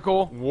find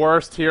Miracle.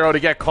 Worst hero to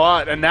get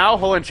caught, and now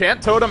he'll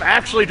enchant Totem,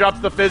 actually drops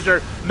the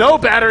Fissure. No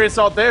Battery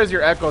Assault, there's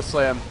your Echo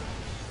Slam.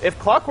 If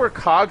Clockwork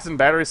Cogs and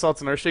Battery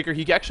Assault's an Earthshaker,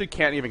 he actually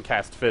can't even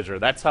cast Fissure.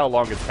 That's how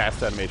long his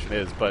cast animation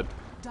is, but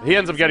he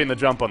ends up getting the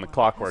jump on the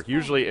Clockwork.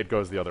 Usually it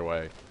goes the other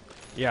way.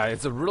 Yeah,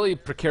 it's a really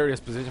precarious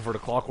position for the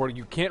Clockwork.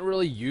 You can't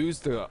really use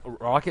the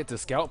rocket to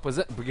scout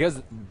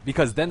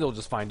because then they'll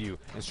just find you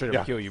and straight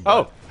up kill you.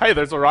 Oh, hey,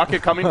 there's a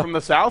rocket coming from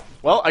the south.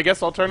 Well, I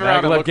guess I'll turn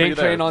around and look for you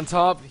there. Game Train on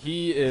top.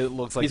 It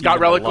looks like he's got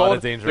Relic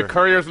Gold. Danger. The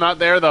Courier's not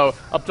there though.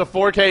 Up to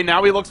 4K.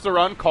 Now he looks to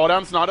run.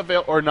 Calldown's not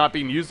or not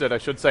being used yet, I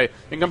should say.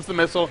 In comes the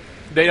missile.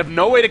 They have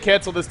no way to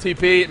cancel this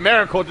TP.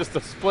 Miracle just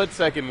a split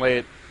second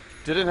late.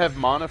 Didn't have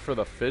mana for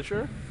the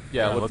Fissure.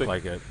 Yeah, it looked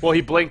like it. Well,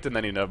 he blinked and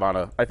then he didn't have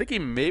mana. I think he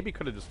maybe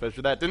could have just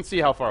fissured that. Didn't see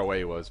how far away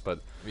he was,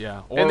 but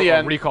yeah. In the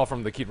end, recall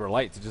from the Keeper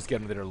Light to just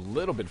get him there a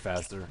little bit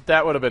faster.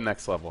 That would have been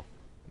next level.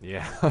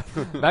 Yeah.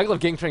 Maglev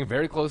Gang Train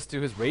very close to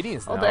his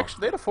Radiance now. Oh,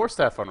 they had a Force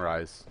Staff on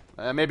Rise.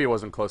 Maybe it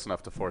wasn't close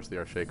enough to force the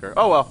Earthshaker.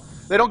 Oh well,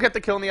 they don't get the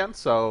kill in the end,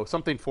 so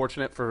something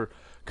fortunate for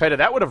Keita.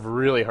 That would have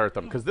really hurt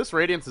them, because this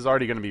Radiance is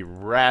already going to be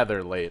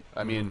rather late.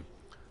 I mean,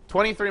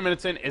 23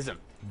 minutes in isn't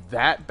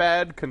that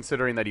bad,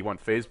 considering that he went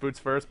phase boots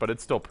first, but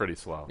it's still pretty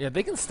slow. Yeah,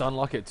 they can stun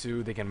lock it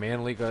too. They can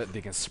man leak it.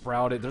 They can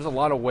sprout it. There's a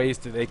lot of ways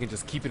that they can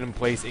just keep it in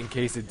place in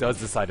case it does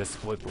decide to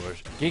split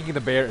push. Ganking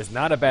the bear is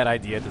not a bad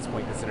idea at this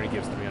point, considering he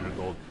gives 300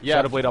 gold. Yeah.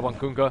 Shadow Blade up on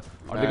Kunkka.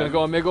 Are they going to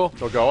go on Miguel?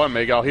 They'll go on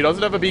Miguel. He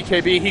doesn't have a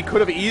BKB. He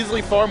could have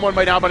easily farmed one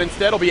by now, but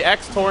instead he'll be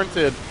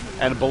X-torrented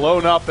and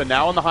blown up, and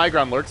now on the high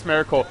ground lurks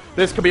Miracle.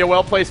 This could be a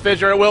well-placed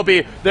Fissure. It will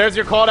be. There's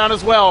your call down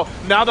as well.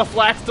 Now the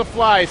flax to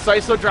fly.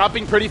 Saiso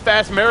dropping pretty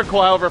fast.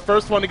 Miracle, however,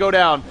 first one to go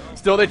down.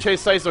 Still they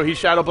chase Saiso. He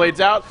Shadow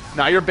Blades out.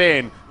 Now you're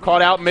Bane.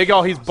 Caught out.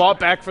 Miguel, he's bought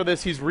back for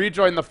this. He's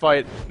rejoined the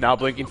fight. Now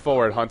blinking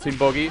forward. Hunting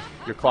Boogie.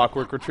 Your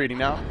Clockwork retreating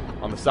now.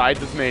 On the side,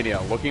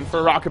 Dismania. Looking for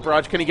a Rocket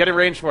Barrage. Can he get in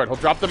range for it? He'll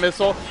drop the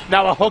missile.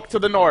 Now a hook to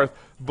the north.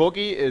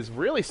 Boogie is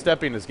really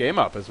stepping his game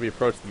up as we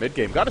approach the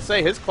mid-game. Gotta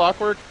say, his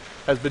Clockwork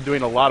has been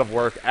doing a lot of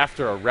work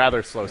after a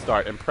rather slow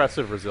start.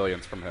 Impressive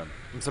resilience from him.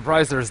 I'm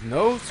surprised there's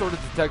no sort of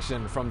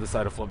detection from the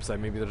side of Flipside.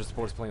 Maybe the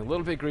support's playing a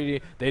little bit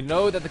greedy. They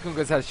know that the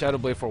Kunkkas had Shadow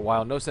Blade for a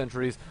while, no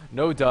sentries,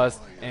 no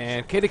dust,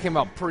 and Keita came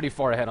out pretty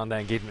far ahead on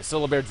that engagement.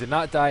 Syllabear did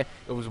not die.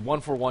 It was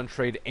 1-for-1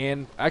 trade,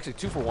 and actually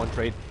 2-for-1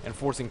 trade, and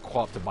forcing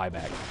Quap to buy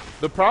back.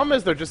 The problem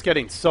is they're just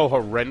getting so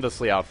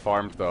horrendously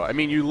outfarmed, though. I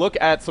mean, you look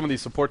at some of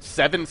these supports,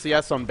 7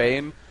 CS on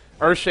Bane,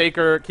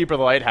 Earthshaker, Keeper of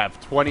the Light have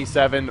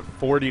 27,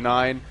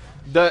 49.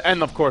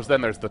 And of course,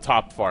 then there's the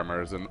top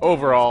farmers, and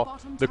overall,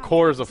 the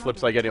cores of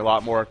Flipside getting a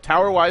lot more.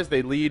 Tower-wise,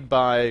 they lead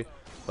by,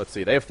 let's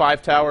see, they have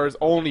 5 towers,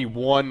 only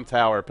 1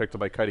 tower picked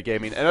up by Keita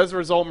Gaming, and as a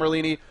result,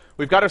 Merlini,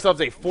 we've got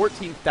ourselves a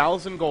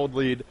 14,000 gold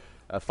lead,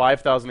 a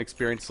 5,000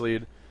 experience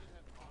lead.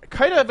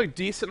 Keita have a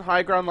decent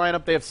high ground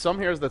lineup. They have some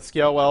heroes that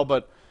scale well,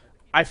 but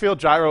I feel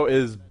Gyro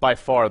is by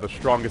far the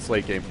strongest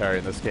late game carry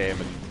in this game,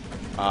 and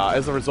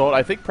as a result,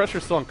 I think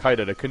pressure's still on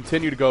Keita to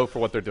continue to go for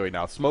what they're doing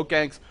now. Smoke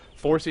ganks,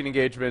 forcing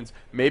engagements,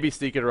 maybe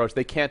sneak it Roach.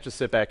 They can't just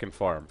sit back and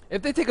farm.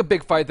 If they take a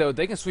big fight, though,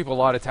 they can sweep a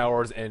lot of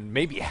towers and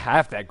maybe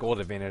have that gold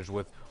advantage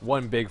with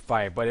one big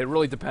fight. But it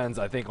really depends,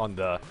 I think, on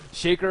the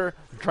Shaker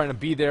trying to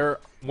be there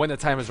when the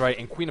time is right,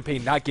 and Queen of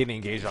Pain not getting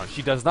engaged on.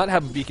 She does not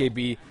have a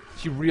BKB.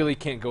 She really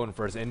can't go in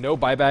first, and no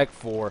buyback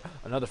for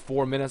another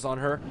 4 minutes on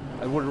her.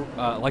 I would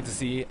like to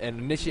see an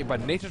initiate by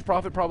Nature's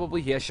Prophet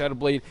probably. He has Shadow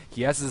Blade,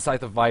 he has his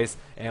Scythe of Vice,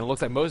 and it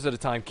looks like most of the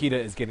time Keita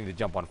is getting to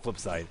jump on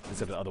Flipside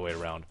instead of the other way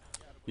around.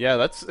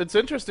 Yeah, it's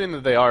interesting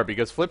that they are,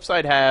 because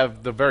Flipside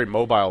have the very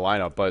mobile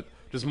lineup, but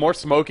just more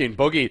smoking.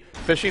 Boogie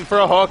fishing for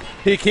a hook.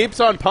 He keeps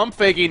on pump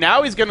faking.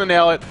 Now he's going to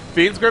nail it.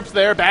 Fiend's Grip's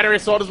there. Battery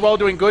Assault as well,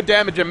 doing good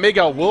damage, and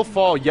Miguel will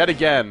fall yet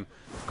again.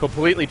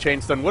 Completely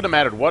changed stun. Wouldn't have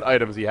mattered what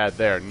items he had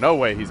there. No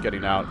way he's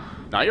getting out.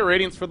 Now your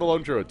Radiance for the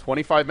Lone Druid.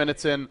 25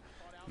 minutes in.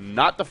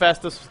 Not the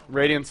fastest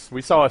Radiance.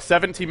 We saw a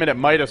 17-minute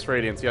Midas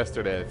Radiance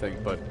yesterday, I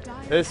think, but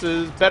this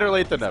is better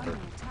late than never.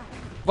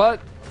 But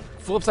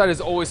Flipside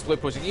is always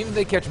split pushing. Even if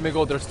they catch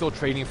Miguel, they're still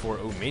trading for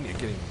Mania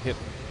getting hit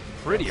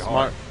pretty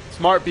hard.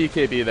 Smart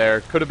BKB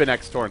there. Could have been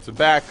X-Torrents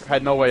back.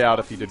 Had no way out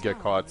if he did get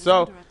caught.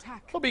 So,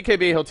 he'll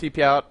BKB, he'll TP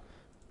out.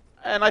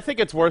 And I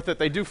think it's worth it.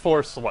 They do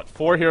force, what,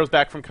 4 heroes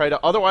back from Keita.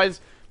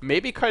 Otherwise,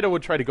 maybe Keita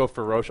would try to go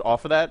for Roche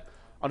off of that.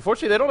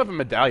 Unfortunately, they don't have a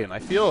medallion. I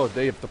feel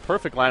they have the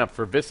perfect lineup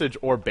for Visage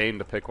or Bane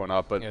to pick one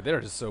up. But yeah,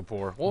 they're just so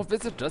poor. Well,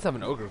 Visage does have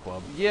an Ogre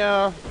Club.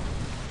 Yeah.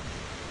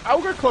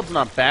 Ogre Club's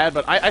not bad,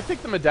 but I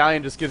think the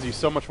medallion just gives you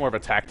so much more of a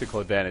tactical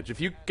advantage. If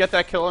you get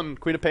that kill on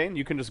Queen of Pain,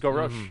 you can just go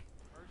Roche.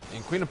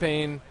 And Queen of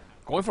Pain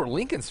going for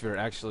Lincoln Sphere,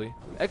 actually.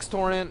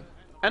 X-Torrent.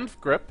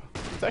 And Grip.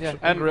 Yeah,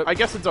 and Grip. I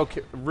guess it's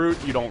okay. Root,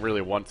 you don't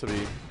really want to be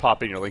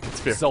popping your Lincoln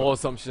Sphere. Solo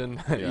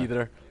Assumption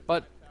either.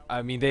 But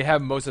I mean, they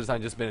have most of the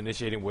time just been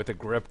initiating with a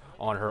Grip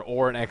on her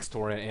or an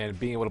X-Torrent, and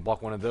being able to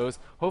block one of those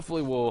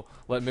hopefully will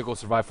let Miguel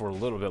survive for a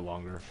little bit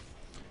longer.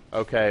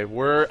 Okay,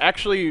 we're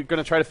actually going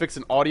to try to fix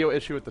an audio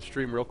issue with the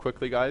stream real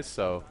quickly, guys,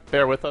 so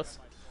bear with us.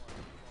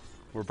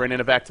 We're bringing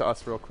it back to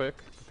us real quick.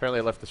 Apparently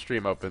I left the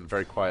stream open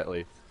very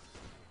quietly.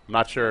 I'm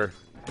not sure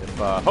if,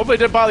 hopefully it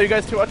didn't bother you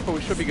guys too much, but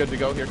we should be good to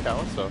go here,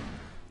 Callum, so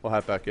we'll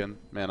hop back in.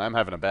 Man, I'm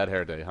having a bad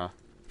hair day, huh?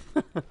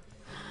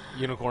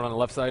 Unicorn on the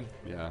left side.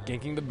 Yeah.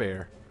 Ganking the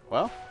bear.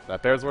 Well,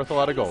 that bear's worth a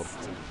lot of gold.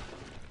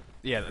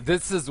 Yeah,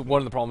 this is one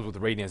of the problems with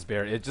the Radiance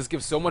Bear. It just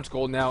gives so much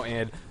gold now,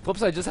 and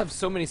Flipside just have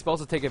so many spells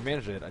to take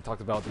advantage of it. I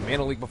talked about the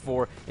Mana Leak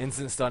before,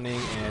 Instant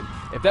Stunning, and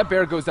if that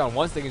bear goes down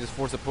once, they can just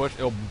force a push.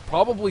 It'll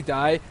probably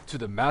die to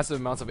the massive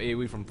amounts of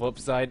AoE from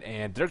Flipside,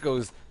 and there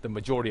goes the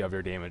majority of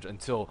your damage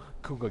until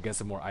Kunkka gets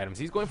some more items.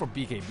 He's going for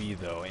BKB,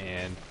 though,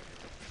 and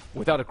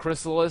without a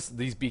Chrysalis,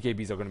 these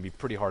BKBs are going to be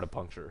pretty hard to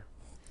puncture.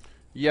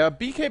 Yeah,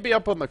 BKB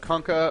up on the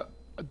Kunkka.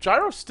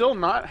 Gyro's still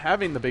not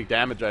having the big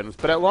damage items,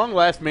 but at long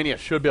last, Mania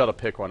should be able to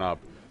pick one up.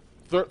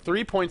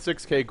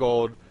 3.6k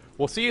gold.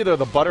 We'll see either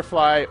the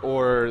Butterfly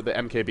or the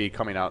MKB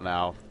coming out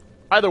now.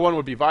 Either one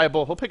would be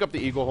viable. He'll pick up the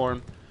Eagle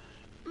Horn.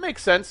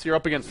 Makes sense. You're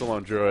up against the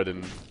Lone Druid,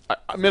 and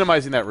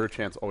minimizing that root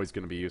chance is always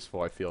going to be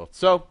useful, I feel.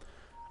 So,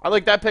 I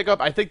like that pickup.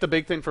 I think the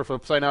big thing for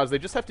Flipside now is they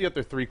just have to get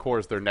their 3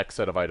 cores, their next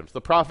set of items.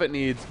 The Prophet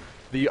needs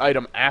the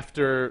item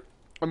after,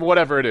 I mean,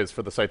 whatever it is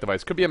for the Scythe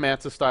device. Could be a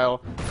Mantis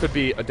style. Could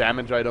be a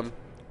damage item.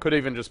 Could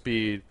even just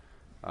be,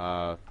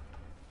 I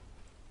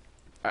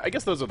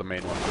guess those are the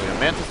main ones. Really. A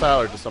Manta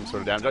style or just some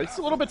sort of damage. It's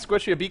a little bit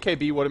squishy. A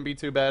BKB wouldn't be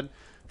too bad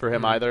for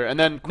him either. And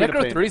then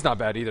Necro 3 is not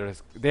bad either.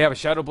 They have a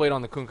Shadow Blade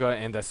on the Kunkka,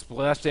 and the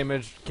splash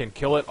damage can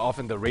kill it.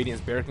 Often the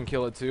Radiance Bear can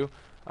kill it too.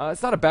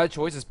 It's not a bad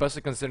choice,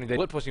 especially considering they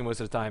split pushing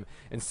most of the time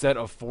instead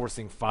of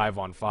forcing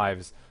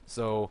 5-on-5s.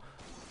 So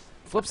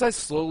Flipside's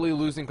slowly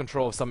losing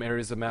control of some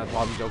areas of map.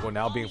 Bobby Dogo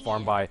now being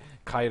farmed by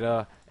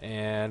Keita,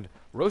 and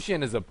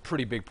Roshan is a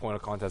pretty big point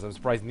of contest. I'm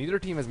surprised neither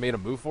team has made a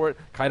move for it.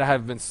 Keita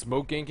have been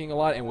smoke ganking a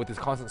lot, and with his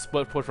constant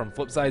split push from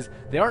Flipside,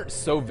 they aren't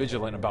so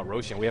vigilant about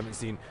Roshan. We haven't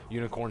seen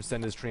Unicorn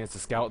send his treants to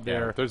scout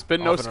there. Yeah, there's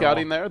been no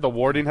scouting there. The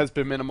warding has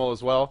been minimal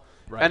as well.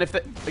 Right. And if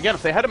they, again,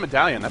 if they had a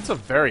medallion, that's a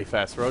very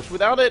fast Roche.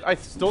 Without it, I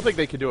still think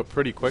they could do it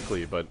pretty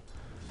quickly, but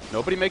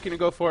nobody making a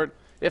go for it.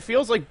 It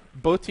feels like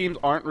both teams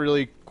aren't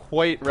really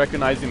quite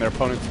recognizing their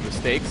opponent's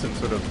mistakes and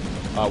sort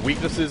of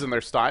weaknesses in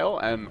their style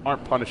and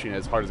aren't punishing it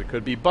as hard as it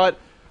could be. But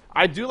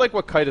I do like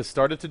what Keita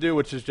started to do,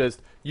 which is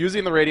just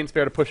using the Radiant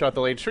Spare to push out the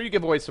lane. Sure, you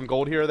give away some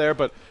gold here or there,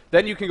 but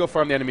then you can go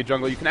farm the enemy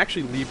jungle. You can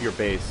actually leave your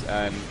base,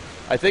 and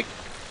I think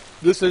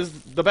this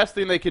is the best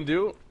thing they can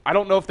do. I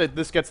don't know if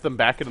this gets them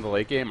back into the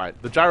late game.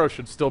 The Gyro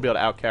should still be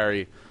able to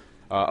outcarry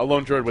a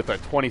lone druid with a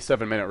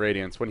 27-minute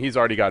Radiance when he's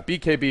already got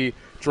BKB,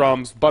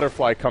 drums,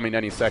 Butterfly coming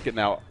any second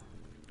now.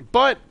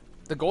 But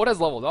the gold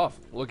has leveled off.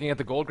 Looking at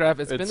the gold graph,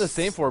 it's been the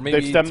same for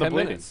maybe 10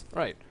 minutes.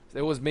 Right.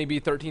 It was maybe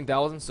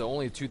 13,000, so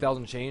only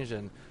 2,000 change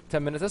in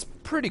 10 minutes. That's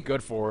pretty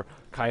good for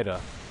Keita.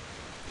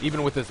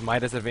 Even with this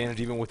Midas advantage,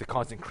 even with the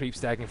constant creep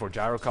stacking for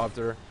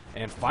Gyrocopter.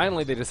 And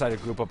finally, they decided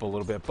to group up a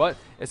little bit. But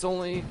it's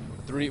only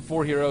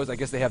 4 heroes. I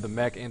guess they have the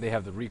mech, and they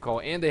have the recall,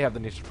 and they have the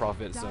Nature's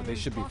Prophet, so they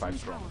should be 5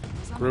 strong.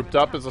 Grouped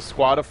up as a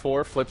squad of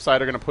 4.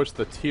 Flipside are going to push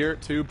the tier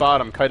 2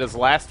 bottom. Keita's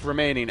last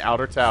remaining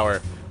outer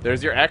tower.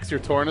 There's your X, your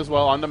Torn as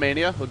well on the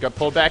Mania. He'll get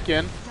pulled back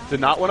in.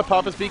 Did not want to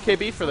pop his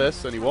BKB for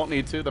this, and he won't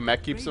need to. The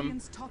mech keeps him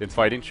in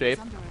fighting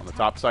shape on the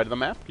top side of the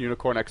map.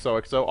 Unicorn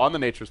XOXO on the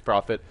Nature's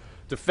Prophet.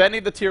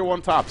 Defending the tier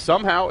 1 top.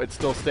 Somehow it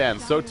still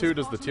stands. So too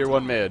does the tier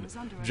 1 mid.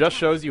 Just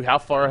shows you how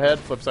far ahead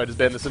Flipside has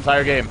been this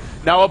entire game.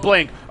 Now a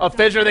blink. A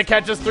fissure that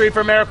catches 3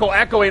 for Miracle.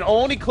 Echoing.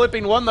 Only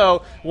clipping 1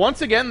 though.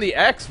 Once again the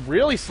X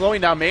really slowing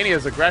down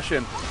Mania's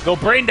aggression. They'll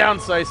brain down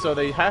Scythe, so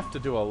they have to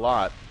do a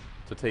lot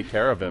to take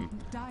care of him.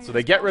 So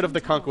they get rid of the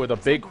Kunkka with a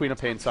big Queen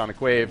of Pain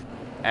Sonic Wave.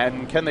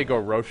 And can they go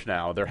Roche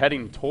now? They're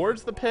heading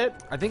towards the pit.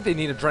 I think they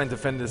need to try and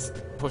defend this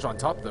push on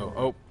top though.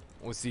 Oh.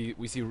 We see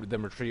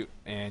them retreat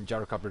and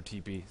Gyrocopter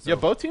TP. So. Yeah,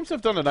 both teams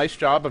have done a nice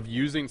job of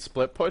using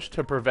split push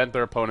to prevent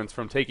their opponents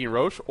from taking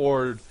Roche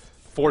or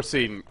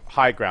forcing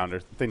high ground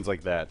or things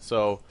like that.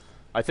 So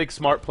I think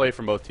smart play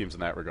from both teams in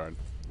that regard.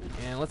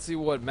 And let's see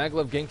what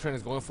Maglev Gangtrain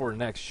is going for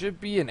next.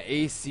 Should be an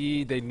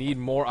AC. They need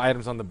more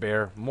items on the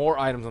Bear, more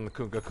items on the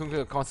Kunkka.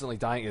 Kunkka constantly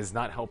dying is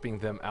not helping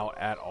them out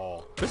at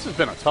all. This has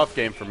been a tough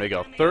game for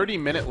Miguel.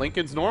 30-minute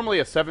Lincolns. Normally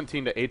a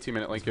 17 to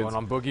 18-minute Lincolns going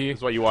on Boogie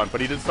is what you want,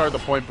 but he did start the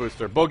point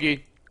booster.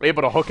 Boogie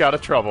able to hook out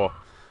of trouble.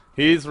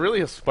 He's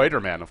really a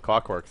Spider-Man of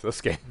Clockworks this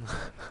game.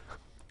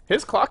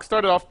 His clock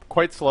started off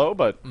quite slow,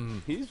 but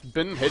he's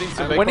been hitting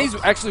some big when hooks.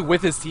 he's actually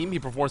with his team, he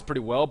performs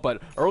pretty well,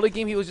 but early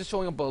game he was just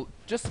showing up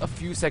just a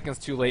few seconds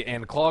too late,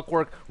 and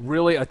Clockwork,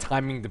 really a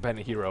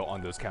timing-dependent hero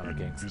on those counter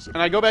ganks. And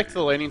I go back to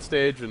the laning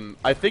stage, and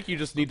I think you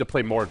just need to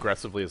play more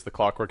aggressively as the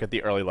Clockwork at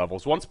the early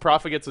levels. Once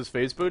Prophet gets his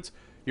phase boots,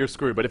 you're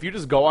screwed. But if you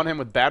just go on him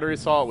with Battery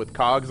Assault, with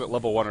Cogs at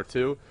level 1 or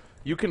 2,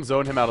 you can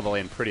zone him out of the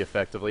lane pretty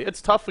effectively.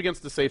 It's tough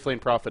against the safe lane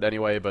Prophet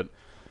anyway, but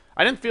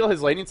I didn't feel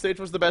his laning stage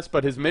was the best,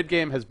 but his mid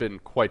game has been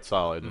quite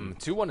solid.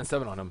 2-1 and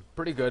 7 on him,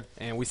 pretty good.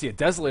 And we see a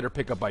Desolator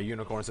pick up by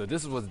Unicorn, so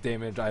this was the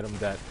damage item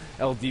that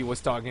LD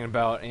was talking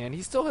about. And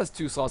he still has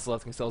 2 slots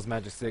left, can sell his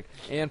Magic Stick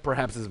and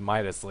perhaps his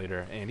Midas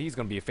later. And he's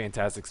going to be a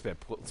fantastic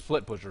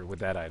split pusher with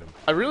that item.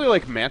 I really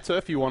like Manta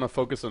if you want to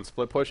focus on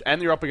split push,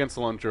 and you're up against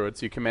the Lone Druid,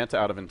 so you can Manta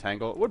out of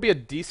Entangle. It would be a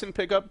decent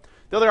pickup.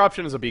 The other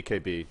option is a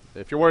BKB.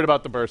 If you're worried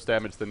about the burst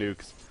damage, the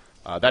nukes,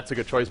 that's a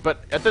good choice.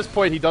 But at this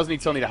point, he does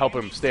need something to help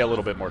him stay a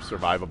little bit more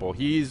survivable.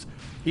 He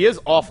is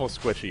awful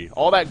squishy.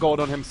 All that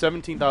gold on him,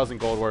 17,000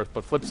 gold worth.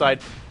 But flip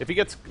side, if he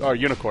gets, or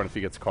Unicorn if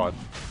he gets caught,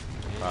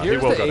 here's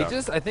he will the go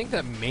Aegis. down. I think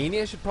that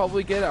Mania should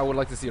probably get it. I would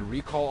like to see a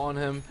recall on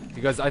him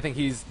because I think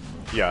he's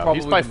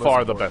he's by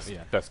far the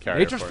best carrier.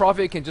 Nature's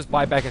Prophet can just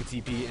buy back and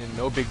TP and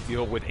no big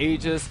deal with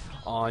Aegis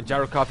on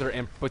Gyrocopter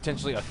and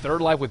potentially a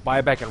third life with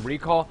buyback and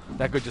recall.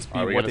 That could just be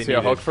Are we what going they to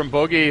see a hook from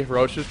Boogie?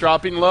 Roche is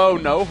dropping low.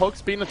 No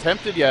hooks being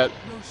attempted yet.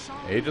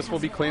 Aegis will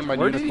be claimed by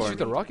Where Unicorn. did he shoot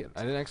the rocket?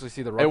 I didn't actually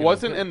see the rocket. It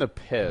wasn't in the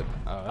pit.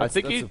 I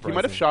think he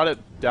might have shot it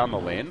down the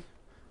lane.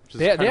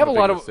 They have a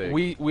lot of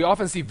we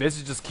often see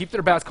Visage just keep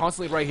their bats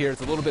constantly right here.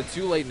 It's a little bit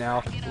too late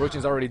now.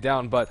 Rochin's already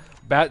down, but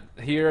bat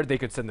here they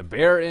could send the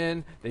bear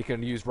in. They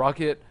can use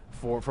rocket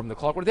from the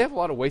Clockwork. They have a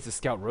lot of ways to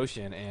scout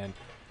Roshin, and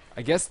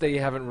I guess they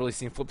haven't really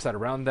seen Flipside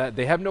around that.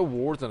 They have no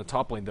wards on the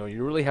top lane though.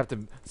 You really have to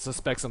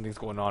suspect something's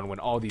going on when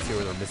all these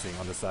heroes are missing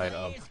on the side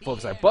of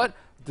Flipside. But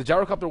the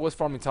Gyrocopter was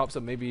farming top, so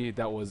maybe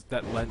that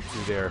lent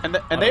to their and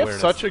they have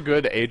such a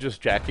good Aegis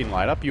jacking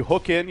lineup. You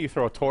hook in, you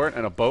throw a torrent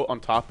and a boat on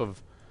top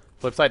of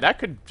Flipside. That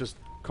could just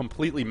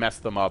completely mess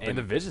them up. And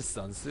the Vicious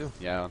stuns too.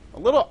 Yeah, a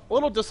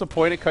little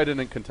disappointed. Keita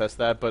didn't contest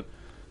that, but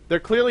they're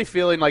clearly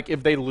feeling like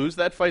if they lose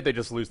that fight, they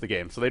just lose the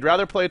game. So they'd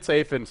rather play it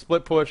safe and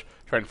split push,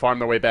 try and farm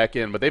their way back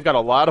in. But they've got a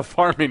lot of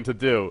farming to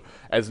do.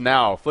 As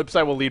now,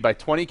 Flipside will lead by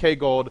 20k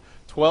gold,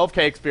 12k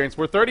experience.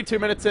 We're 32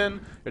 minutes in.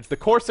 It's the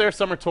Corsair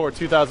Summer Tour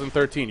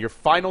 2013, your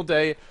final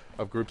day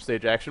of group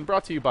stage action,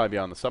 brought to you by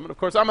Beyond the Summit. Of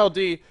course, I'm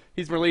LD.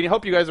 He's Merlini.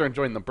 Hope you guys are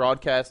enjoying the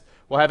broadcast.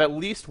 We'll have at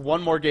least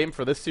one more game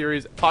for this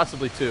series,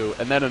 possibly two,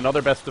 and then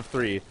another best of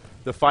three.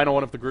 The final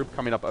one of the group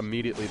coming up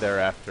immediately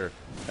thereafter.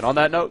 And on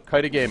that note,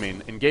 Keita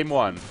Gaming, in Game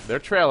 1, they're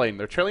trailing.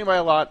 They're trailing by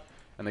a lot,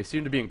 and they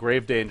seem to be in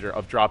grave danger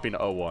of dropping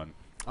 0-1.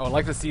 I would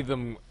like to see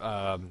them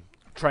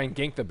try and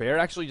gank the bear,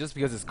 actually, just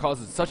because it's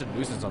caused such a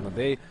nuisance on them.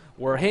 They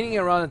were hanging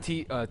around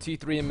the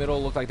T3 in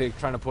middle, looked like they were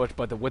trying to push,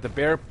 but with the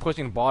bear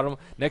pushing bottom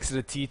next to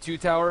the T2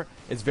 tower,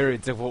 it's very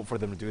difficult for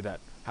them to do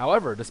that.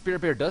 However, the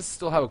Spirit Bear does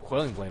still have a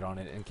Quelling Blade on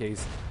it in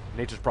case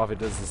Nature's Prophet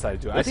does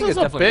decide to do it. I think it's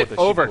definitely a bit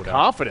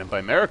overconfident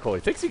by Miracle. He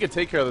thinks he could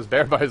take care of this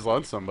bear by his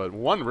lonesome, but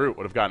one root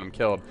would have gotten him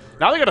killed.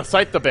 Now they're gonna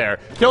sight the bear.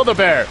 Kill the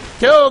bear.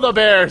 Kill the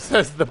bear.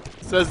 Says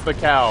the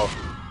cow,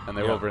 and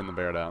they will bring the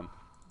bear down.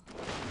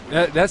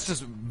 That's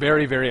just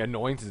very, very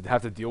annoying to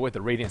have to deal with,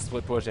 the Radiant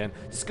split push and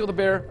just kill the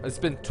bear. It's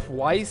been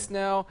twice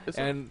now,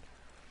 isn't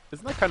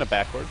that kind of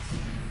backwards?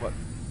 What?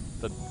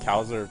 The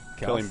cows are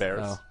killing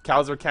bears. Oh.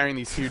 Cows are carrying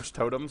these huge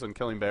totems and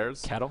killing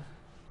bears. Cattle?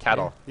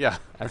 Cattle, yeah.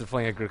 After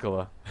playing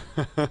Agricola,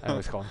 I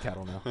always call them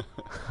cattle now.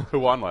 Who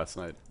won last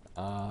night?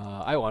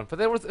 I won, but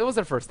it was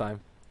their first time.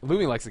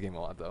 Louie likes the game a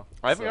lot, though.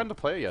 I haven't gotten to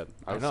play it yet.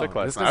 I was sick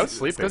last night. I was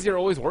sleeping. Because you're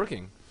always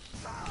working,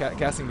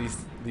 casting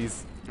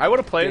these. I would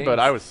have played, games. but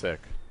I was sick.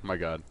 My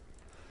God.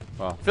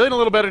 Well, feeling a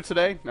little better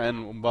today,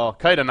 and well,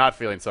 Keita not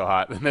feeling so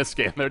hot in this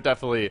game. They're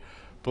definitely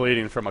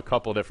bleeding from a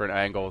couple different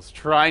angles,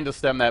 trying to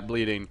stem that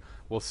bleeding.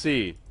 We'll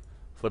see.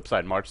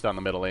 Flipside march down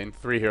the middle lane.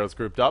 3 heroes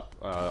grouped up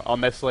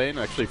on this lane.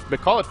 Actually, they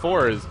call it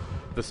 4 is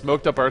the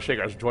smoked up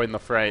Earthshakers join the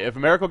fray. If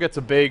Miracle gets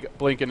a big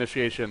blink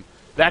initiation,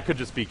 that could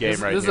just be game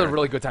right here. This is a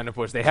really good time to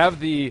push. They have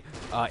the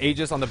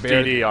Aegis on the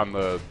bear. DD on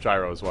the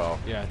gyro as well.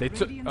 Yeah,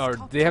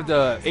 they have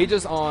the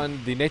Aegis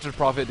on the Nature's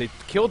Prophet. They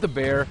killed the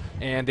bear,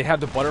 and they have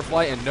the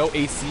butterfly and no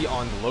AC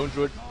on the lone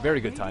druid. Very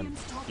good time.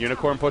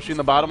 Unicorn pushing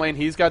the bottom lane.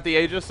 He's got the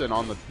Aegis, and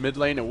on the mid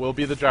lane it will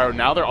be the gyro.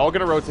 Now they're all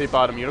going to rotate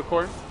bottom.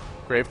 Unicorn.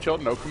 Grave Chill,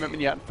 no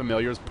commitment yet.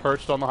 Familiar's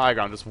perched on the high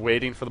ground, just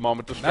waiting for the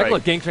moment to strike.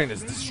 Magla Gang Train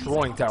is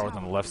destroying towers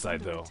on the left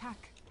side, though.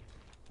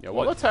 Yeah,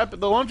 well, let's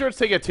happen. The Lone Druids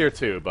take a tier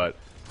 2, but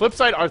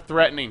Flipside are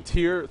threatening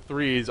tier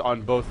 3s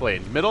on both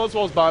lanes. Middle as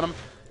well as bottom.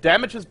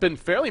 Damage has been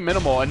fairly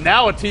minimal, and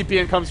now a TP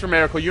in comes from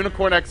Miracle.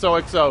 Unicorn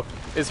XOXO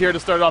is here to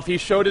start off. He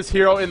showed his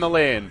hero in the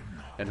lane,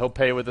 and he'll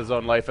pay with his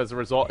own life as a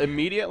result.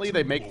 Immediately,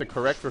 they make the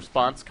correct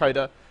response,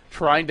 Keita,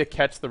 trying to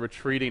catch the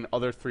retreating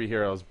other 3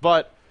 heroes,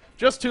 but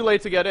just too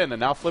late to get in, and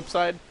now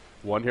Flipside,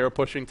 1 hero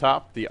pushing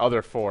top, the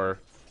other 4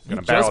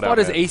 gonna barrel just down bought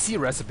his mid. AC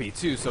recipe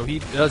too, so he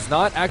does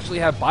not actually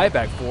have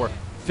buyback for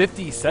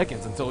 50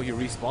 seconds until he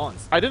respawns.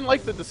 I didn't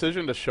like the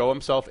decision to show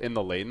himself in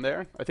the lane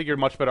there. I think you're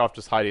much better off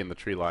just hiding in the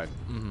tree line.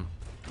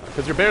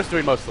 Because your bear's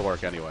doing most of the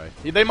work anyway.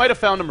 They might have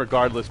found him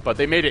regardless, but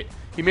he made it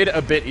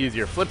a bit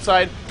easier.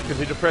 Flipside,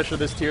 continue to pressure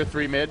this tier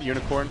 3 mid.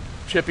 Unicorn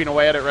chipping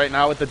away at it right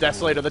now with the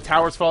Desolator. The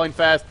tower's falling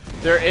fast.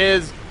 There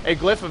is a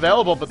glyph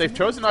available, but they've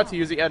chosen not to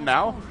use it yet.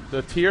 Now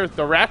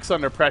the rack's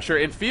under pressure.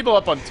 Enfeeble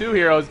up on 2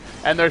 heroes,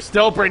 and they're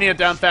still bringing it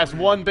down fast.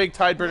 1 big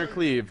Tideburner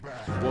cleave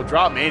will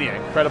drop Mania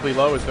incredibly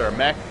low. Is there a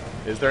mech?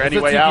 Is there any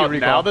way out?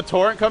 Recall. Now the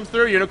Torrent comes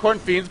through. Unicorn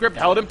Fiend's Grip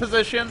held in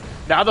position.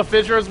 Now the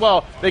Fissure as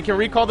well. They can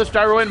recall this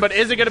gyro in, but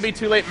is it going to be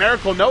too late?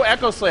 Miracle, no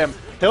Echo Slam.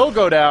 He'll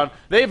go down.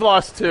 They've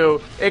lost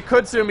 2. It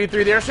could soon be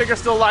 3. The Earthshaker's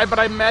still alive, but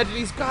I imagine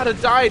he's got to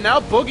die. Now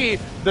Boogie,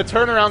 the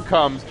turnaround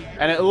comes,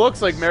 and it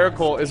looks like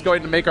Miracle is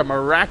going to make a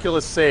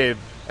miraculous save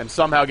and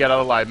somehow get out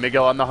alive.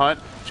 Miguel on the hunt,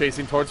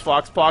 chasing towards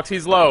Flox.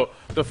 He's low.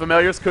 The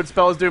Familiars could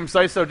spell his doom.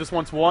 Saiso just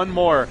wants 1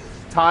 more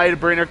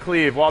Tidebringer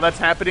cleave. While that's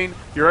happening,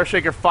 your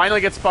Earthshaker finally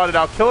gets spotted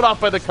out, killed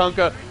off by the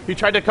Kunkka. He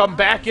tried to come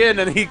back in,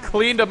 and he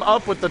cleaned him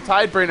up with the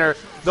Tidebringer.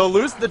 They'll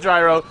lose the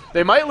gyro.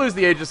 They might lose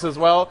the Aegis as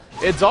well.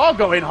 It's all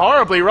going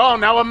horribly wrong.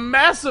 Now a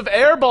massive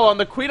airball on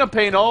the Queen of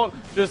Pain ult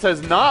just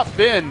has not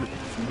been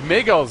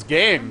Miguel's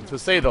game, to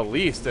say the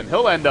least, and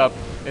he'll end up,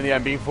 in the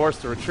end, being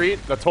forced to retreat.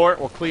 The Torrent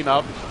will clean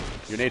up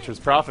your Nature's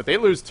Prophet. They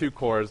lose 2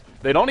 cores.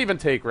 They don't even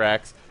take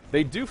racks.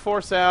 They do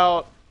force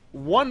out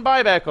 1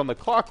 buyback on the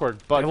Clockwork,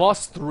 but... They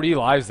lost 3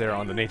 lives there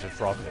on the Nature's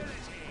Prophet.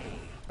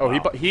 Oh,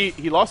 wow.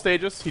 he lost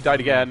Aegis, he died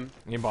again,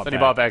 he bought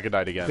back and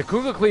died again. The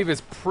Kunkka Cleave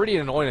is pretty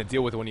annoying to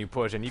deal with when you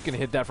push, and you can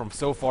hit that from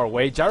so far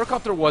away.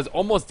 Gyrocopter was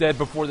almost dead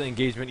before the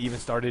engagement even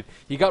started.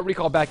 He got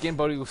recalled back in,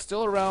 but he was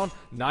still around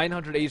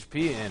 900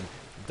 HP and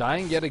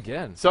dying yet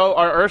again. So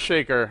our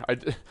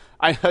Earthshaker,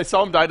 I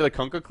saw him die to the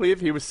Kunkka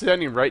Cleave. He was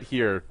standing right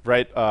here,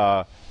 right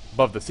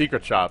above the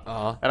secret shop.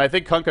 And I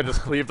think Kunkka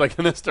just cleaved like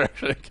in this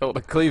direction and killed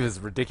him. The cleave is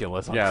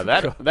ridiculous. Yeah,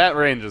 that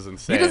range is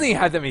insane. He doesn't even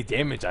have that many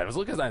damage items.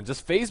 Look at that.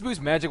 Just Phase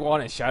Boost, Magic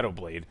Wand, and Shadow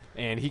Blade,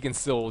 and he can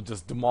still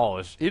just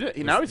demolish.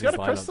 Now he's got a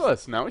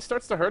Crystallis. Now he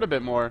starts to hurt a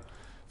bit more.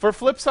 For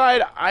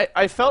Flipside,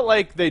 I felt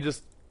like they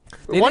just...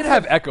 They didn't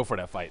have Echo for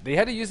that fight. They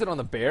had to use it on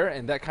the bear,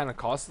 and that kind of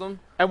cost them.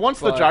 And once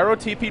the gyro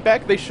TP'd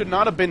back, they should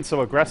not have been so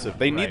aggressive.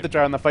 They need the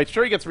gyro in the fight.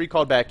 Sure, he gets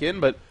recalled back in,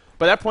 but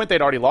by that point,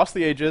 they'd already lost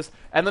the Aegis,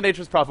 and the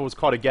Nature's Prophet was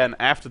caught again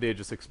after the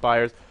Aegis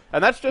expires.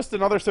 And that's just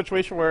another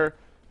situation where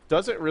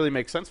doesn't really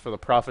make sense for the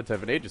Prophet to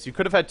have an Aegis. You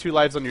could have had 2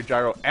 lives on your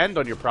Gyro and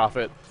on your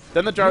Prophet.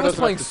 Then the Gyro he was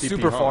doesn't playing have to TP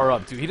super home. far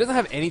up, too. He doesn't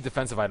have any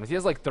defensive items. He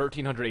has like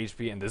 1,300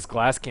 HP in this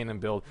glass cannon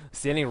build,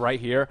 standing right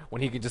here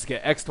when he can just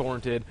get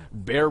X-torrented,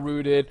 bear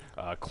rooted,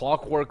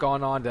 clockwork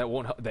on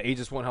that the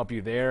Aegis won't help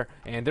you there.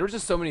 And there were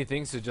just so many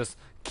things to just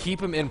keep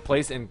him in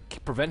place and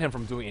prevent him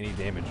from doing any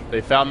damage.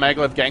 They found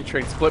Maglev Gank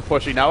Train split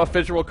pushing. Now a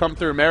Fissure will come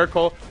through.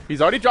 Miracle.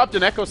 He's already dropped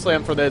an Echo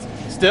Slam for this.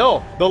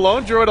 Still, the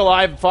lone Druid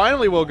alive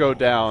finally will go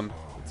down.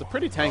 It's a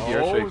pretty tanky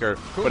Earthshaker.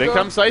 But in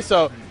comes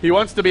Saiso. He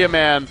wants to be a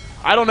man.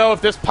 I don't know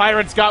if this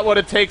Pirate's got what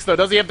it takes, though.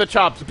 Does he have the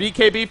chops?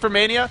 BKB for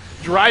Mania,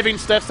 driving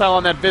Steph style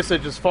on that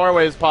Visage as far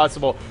away as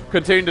possible.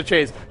 Continuing to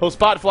chase. He'll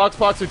spot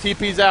Floxplox who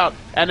TP's out.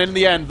 And in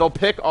the end, they'll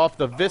pick off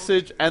the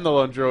Visage and the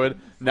lone Druid.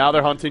 Now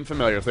they're hunting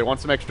Familiars. They want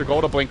some extra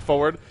gold. A Blink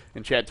forward.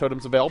 Enchant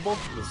Totems available.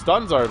 The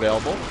stuns are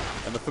available.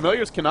 And the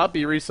Familiars cannot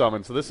be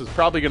resummoned, so this is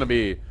probably going to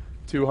be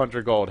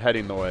 200 gold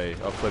heading the way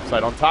of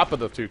Flipside on top of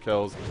the 2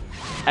 kills.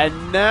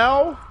 And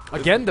now...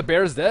 Again, the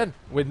Bear's dead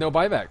with no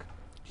buyback.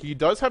 He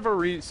does have a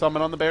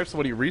resummon on the Bear, so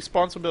when he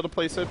respawns, we'll be able to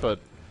place it, but...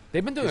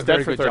 They've been doing a dead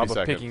very for good 30 job of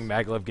seconds. picking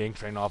Maglev Gank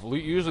Train off.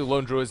 Usually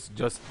lone druids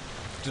just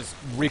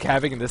wreak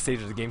havoc in this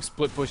stage of the game,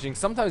 split pushing,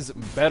 sometimes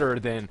better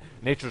than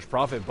Nature's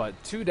Prophet, but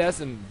 2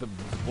 deaths in the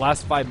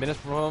last 5 minutes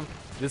from him,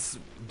 this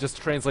just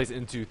translates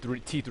into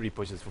T3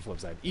 pushes for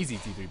Flipside. Easy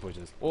T3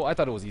 pushes. Well, I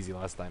thought it was easy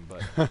last time,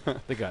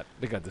 but they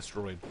got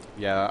destroyed.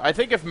 Yeah, I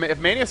think if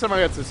Mania somehow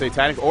gets a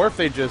Satanic, or if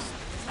they just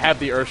have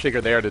the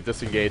Earthshaker there to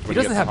disengage when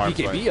He he doesn't gets have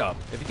some harm's BKB way. up.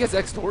 If he gets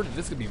X-torted,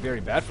 this could be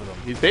very bad for them.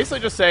 He's basically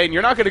just saying,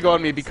 you're not going to go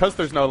on me because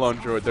there's no lone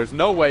druid. There's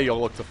no way you'll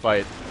look to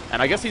fight.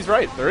 And I guess he's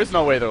right. There is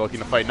no way they're looking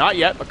to fight. Not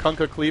yet. A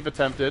Kunkka cleave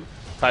attempted.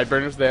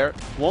 Tideburner's there.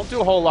 Won't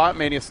do a whole lot.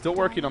 Mania's still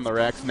working on the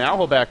Rex. Now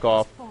he'll back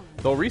off.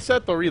 They'll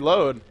reset, they'll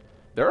reload.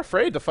 They're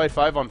afraid to fight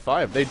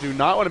 5-on-5. They do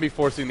not want to be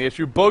forcing the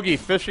issue. Boogie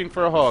fishing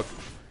for a hook.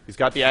 He's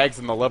got the Ags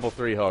in the level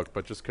 3 hook,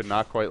 but just could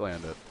not quite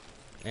land it.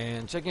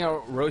 And checking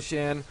out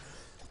Roshan,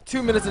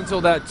 2 minutes until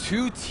that,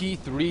 2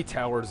 T3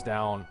 towers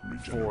down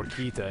for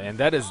Keita, and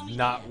that is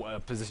not a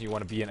position you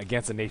want to be in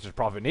against a Nature's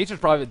Prophet. Nature's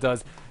Prophet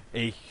does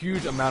a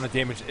huge amount of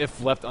damage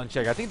if left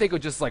unchecked. I think they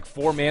could just like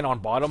 4-man on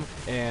bottom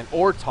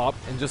or top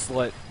and just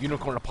let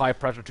Unicorn apply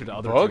pressure to the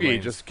other 2 Boogie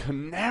lanes. just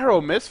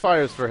narrow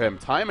misfires for him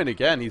time and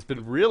again. He's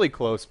been really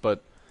close,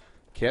 but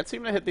can't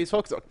seem to hit these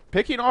hooks.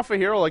 Picking off a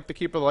hero like the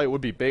Keeper of the Light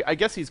would be big. I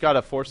guess he's got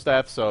a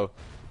 4-staff, so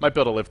might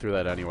be able to live through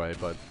that anyway,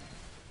 but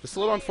just a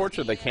little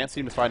unfortunate they can't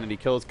seem to find any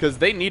kills because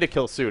they need a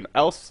kill soon.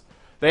 Else,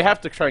 they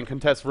have to try and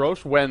contest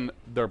Roche when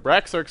their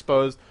Brax are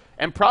exposed.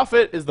 And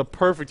Prophet is the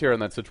perfect hero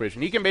in that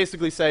situation. He can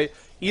basically say,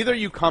 either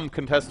you come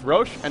contest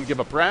Roche and give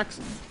up Rax,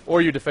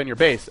 or you defend your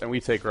base and we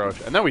take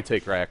Roche, and then we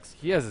take Rax.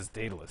 He has his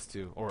Daedalus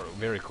too, or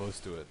very close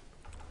to it.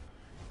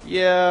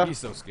 Yeah. He's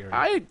so scary.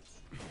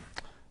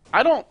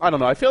 I don't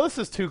know. I feel this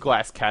is too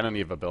glass cannon-y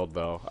of a build,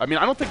 though. I mean,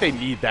 I don't think they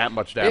need that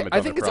much damage. I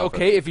on think the it's Prophet.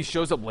 okay if he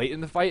shows up late in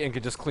the fight and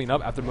can just clean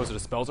up after most of the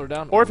spells are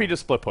down. Or if he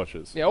just split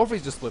pushes. Yeah, or if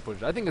he's just split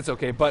push. I think it's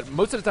okay, but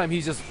most of the time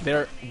he's just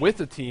there with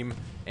the team,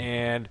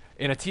 and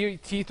in a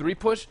T3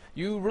 push,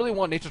 you really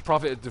want Nature's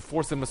Prophet to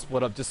force them to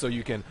split up just so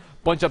you can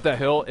bunch up that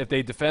hill. If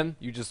they defend,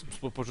 you just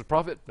split push with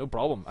Prophet, no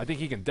problem. I think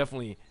he can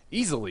definitely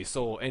easily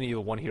solo any of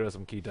the 1 heroes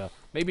from Keita.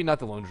 Maybe not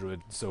the Lone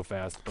Druid so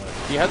fast, but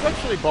He has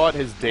actually bought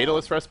his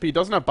Daedalus recipe. He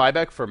doesn't have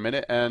buyback for a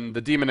minute, and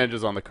the Demon Edge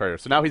is on the courier.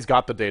 So now he's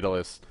got the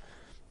Daedalus.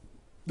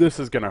 This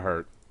is going to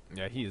hurt.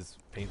 yeah, he is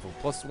painful.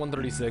 Plus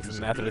 136,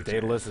 and after the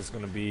Daedalus, it's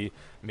going to be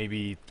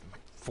maybe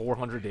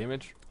 400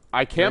 damage.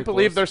 I can't Very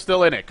believe close. they're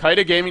still in it.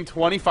 Keita Gaming,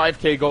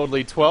 25k gold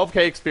lead, 12k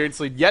experience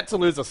lead, yet to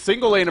lose a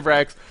single lane of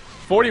Rax.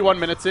 41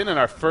 minutes in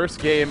our first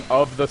game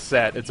of the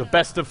set. It's a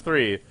best of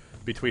 3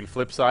 between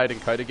Flipside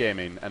and Keita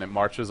Gaming, and it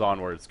marches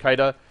onwards.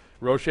 Keita,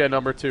 Roshan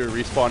number 2,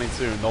 respawning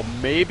soon. They'll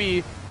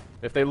maybe,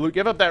 if they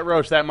give up that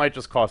Roche, that might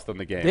just cost them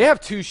the game. They have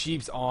 2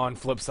 sheeps on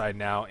Flipside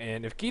now,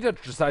 and if Keita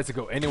decides to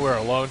go anywhere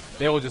alone,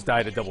 they will just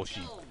die to double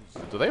sheep.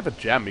 Do they have a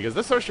gem? Because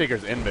this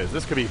Earthshaker's invis.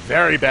 This could be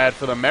very bad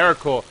for them.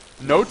 Miracle,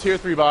 no tier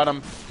 3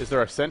 bottom. Is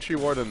there a Sentry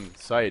Ward in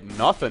sight?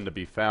 Nothing to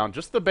be found.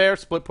 Just the Bear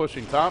split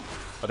pushing top.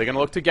 Are they going to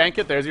look to gank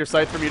it? There's your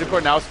sight from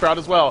Unicorn. Now Sprout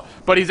as well.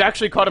 But he's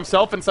actually caught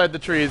himself inside the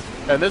trees,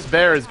 and this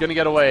Bear is going to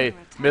get away.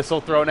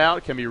 Missile thrown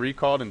out. Can be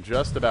recalled in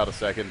just about a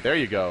second. There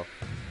you go.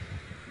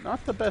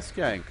 Not the best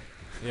gank.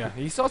 Yeah,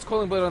 he saw his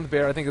Coiling Blade on the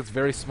Bear. I think it's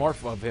very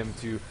smart of him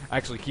to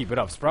actually keep it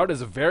up. Sprout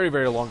is a very,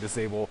 very long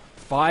disable.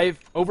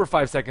 Over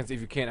 5 seconds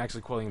if you can't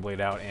actually Coiling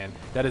Blade out, and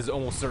that is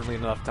almost certainly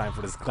enough time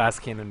for this Glass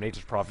Cannon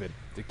Nature's Prophet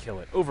to kill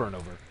it over and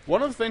over.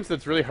 One of the things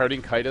that's really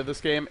hurting Keita this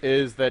game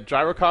is that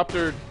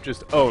Gyrocopter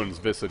just owns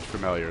Visage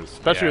Familiars.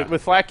 Especially Yeah.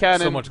 with Flat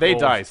Cannon, So much they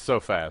gold. die so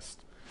fast.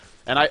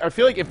 And I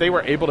feel like if they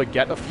were able to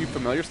get a few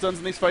Familiar stuns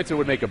in these fights, it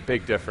would make a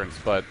big difference.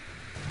 But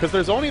because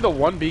there's only the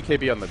 1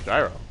 BKB on the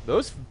Gyro.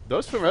 Those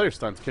Familiar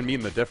stuns can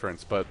mean the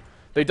difference, but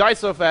they die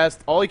so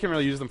fast, all he can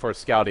really use them for is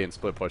scouting and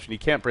split push, and he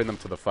can't bring them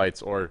to the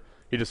fights or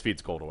He just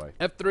feeds gold away.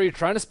 F3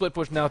 trying to split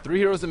push now. 3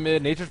 heroes in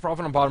mid. Nature's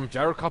Prophet on bottom.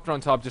 Gyrocopter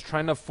on top. Just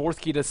trying to force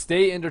Keita to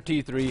stay under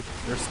T3.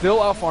 They're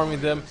still out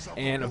farming them,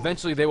 and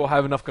eventually they will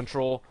have enough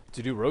control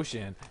to do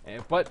Roshan.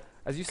 But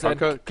as you said,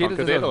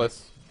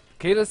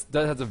 Keita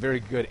has a very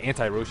good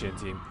anti-Roshan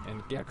team,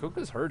 and yeah,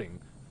 Kunkka's hurting.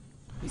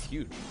 He's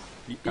huge.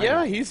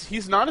 Yeah,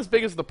 he's not as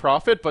big as the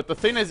Prophet, but the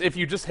thing is, if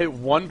you just hit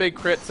one big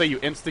crit, say you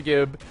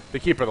insta-gib the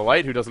Keeper of the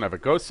Light, who doesn't have a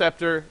Ghost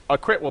Scepter, a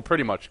crit will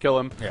pretty much kill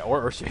him. Yeah,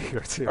 or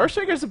Earthshaker too.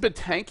 Earthshaker's a bit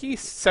tanky,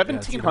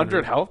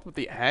 1700 health with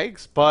the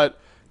Ags, but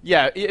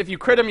yeah, if you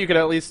crit him, you could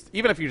at least,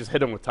 even if you just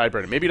hit him with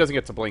Tideburner, maybe he doesn't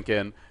get to blink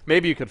in,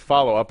 maybe you could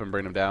follow up and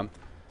bring him down.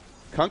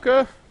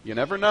 Kunkka, you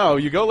never know.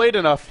 You go late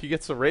enough, he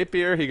gets a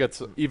Rapier, he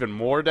gets even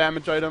more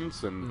damage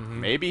items,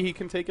 and maybe he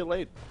can take it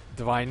late.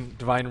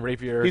 Divine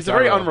Rapier. He's a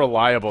very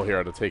unreliable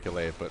hero to take it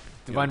late, but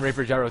Divine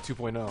Rapier Gyro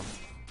 2.0.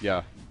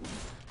 Yeah,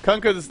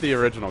 Kunkka is the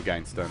original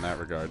gangsta in that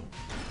regard.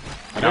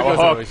 And now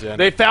a hook.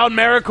 They found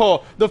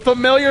Miracle. The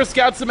Familiar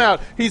scouts him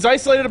out. He's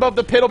isolated above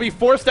the pit. He'll be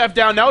 4-staff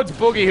down. Now it's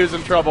Boogie who's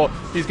in trouble.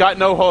 He's got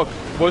no hook.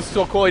 Was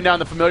still cooling down.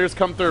 The Familiars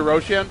come through.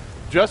 Roshan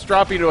just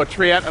dropping to a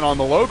Treant, and on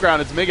the low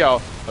ground it's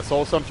Miguel. A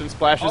Soul Assumption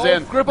splashes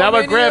in. Now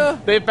a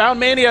Grip. They found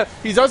Mania.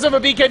 He does have a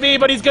BKB,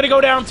 but he's going to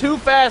go down too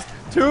fast.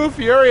 Too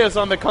furious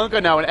on the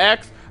Kunkka now. An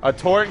X. A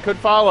Torrent could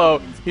follow.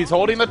 He's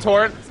holding the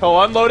Torrent.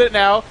 He'll unload it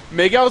now.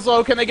 Miguel's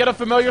low. Can they get a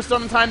Familiar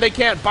Stun in time? They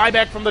can't.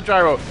 Buyback from the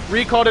Gyro.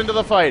 Recalled into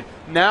the fight.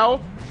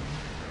 Now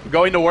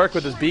going to work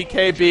with his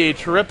BKB.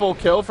 Triple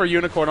kill for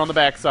Unicorn on the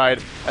backside.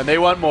 And they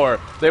want more.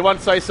 They want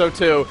Saiso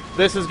too.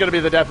 This is going to be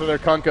the death of their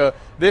Kunkka.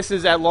 This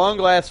is at long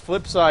last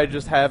Flipside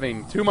just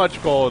having too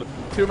much gold,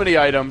 too many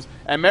items.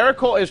 And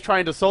Miracle is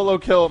trying to solo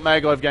kill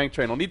Maglev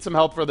Gangtrain. We'll need some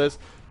help for this.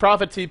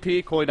 Prophet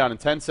TP cooling down in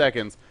 10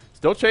 seconds.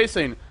 Still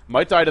chasing.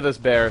 Might die to this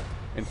bear.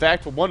 In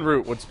fact, one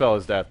root would spell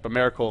his death, but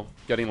Miracle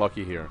getting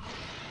lucky here.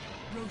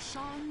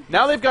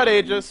 Now they've got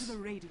Aegis.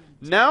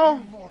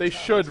 Now they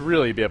should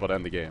really be able to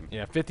end the game.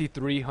 Yeah,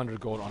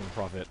 5,300 gold on the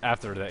Prophet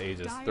after the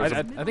Aegis.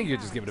 I think you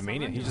could just give it to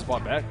Mania. He just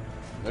bought back.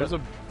 There's a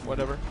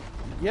whatever.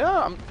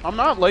 Yeah, I'm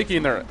not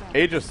liking their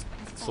Aegis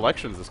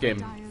selections this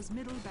game.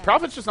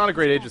 Prophet's just not a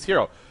great Aegis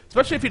hero,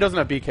 especially if he doesn't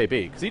have BKB,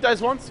 because he dies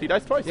once, he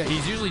dies twice. Yeah,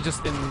 he's usually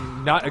just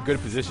in not a good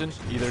position,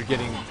 either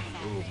getting...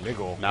 Ooh,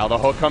 Miggle. Now the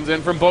hook comes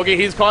in from Boogie.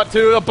 He's caught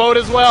too. A boat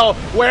as well.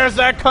 Where's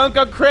that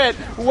Kunkka crit?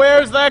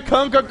 Where's that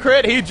Kunkka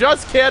crit? He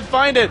just can't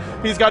find it.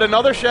 He's got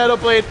another Shadow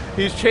Blade.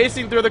 He's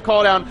chasing through the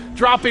cooldown,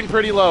 dropping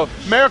pretty low.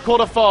 Miracle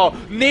to fall.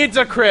 Needs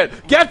a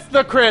crit. Gets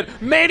the crit.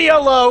 Mania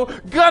low.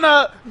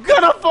 Gonna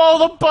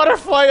fall. The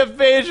butterfly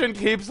evasion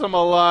keeps him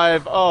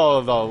alive. Oh,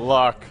 the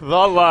luck. The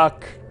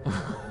luck.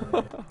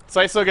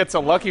 Saiso gets a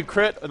lucky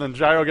crit, and then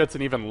Gyro gets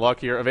an even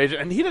luckier evasion.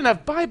 And he didn't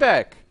have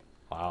buyback.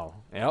 Wow.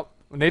 Yep.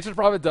 Nature's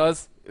Prophet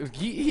does.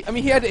 I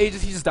mean, he had the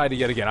Aegis. He just died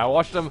yet again. I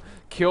watched him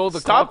kill the.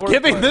 Stop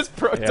giving this.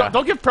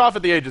 Don't give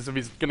Prophet the Aegis if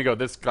he's gonna go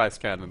this guy's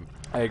cannon.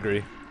 I agree.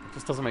 It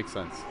just doesn't make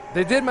sense.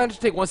 They did manage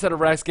to take one set of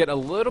racks, get a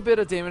little bit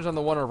of damage on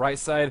the one on the right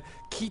side.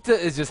 Keita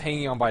is just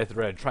hanging on by a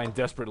thread, trying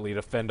desperately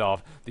to fend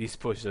off these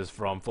pushes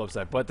from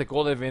Flipside. But the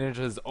gold advantage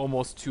is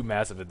almost too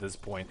massive at this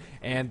point,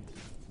 and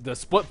the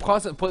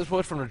constant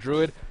push from the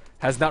Druid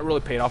has not really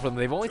paid off for them.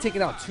 They've only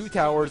taken out 2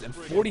 towers in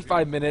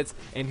 45 minutes,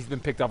 and he's been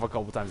picked off a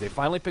couple times. They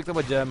finally picked up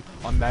a gem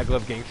on Maglev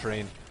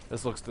Gangtrain.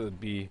 This looks to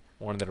be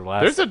one of their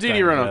last. There's a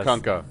DD run on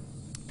Kunkka.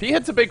 If he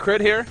hits a big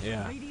crit here.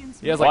 Yeah.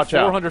 He has like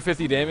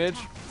 450 damage.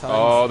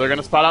 Oh, they're going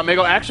to spot out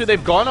Miguel. Actually,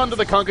 they've gone onto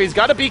the Kunkka. He's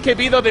got a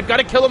BKB, though. They've got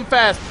to kill him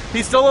fast.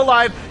 He's still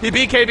alive. He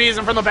BKBs,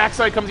 and from the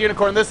backside comes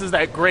Unicorn. This is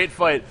that great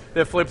fight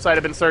that Flipside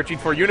have been searching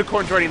for.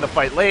 Unicorn joining the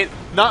fight late,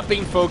 not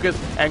being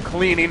focused, and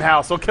cleaning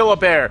house. He'll kill a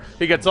bear.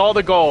 He gets all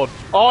the gold.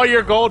 All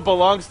your gold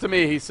belongs to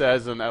me, he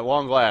says, and at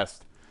long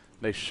last,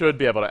 they should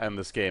be able to end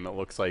this game, it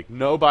looks like.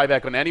 No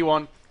buyback on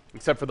anyone,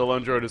 except for the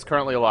Lone Druid, who's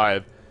currently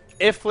alive.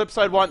 If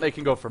Flipside want, they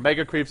can go for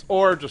Mega Creeps,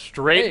 or just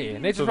straight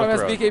Nature's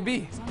Prophet has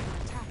BKB.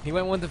 He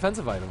went one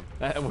defensive item.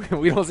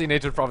 We don't see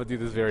Nature's Prophet do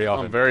this very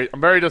often. I'm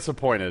very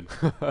disappointed.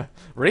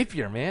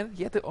 Rapier, man.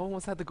 He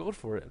almost had the gold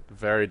for it.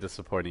 Very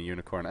disappointing.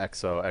 Unicorn,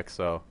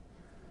 XO.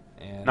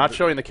 And not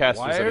showing the casters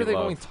Why are they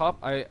love. going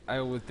top?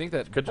 I would think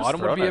that could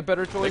bottom would be a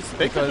better choice.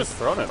 They could just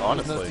thrown it,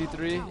 honestly. No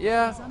C3.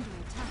 Yeah.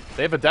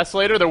 They have a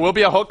Desolator. There will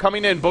be a hook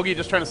coming in. Boogie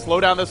just trying to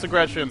slow down this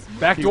aggression.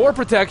 Backdoor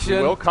protection.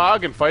 He will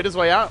cog and fight his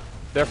way out.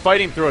 They're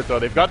fighting through it, though.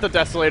 They've got the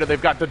Desolator.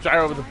 They've got the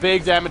Gyro with the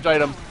big damage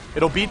items.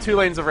 It'll be 2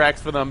 lanes of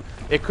racks for them.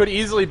 It could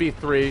easily be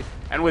 3.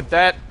 And with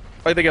that,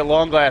 I think at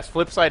long last,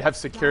 Flipside have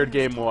secured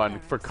game 1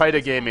 for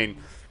Keita Gaming.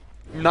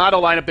 Not a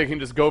lineup they can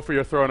just go for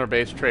your throne or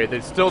base trade.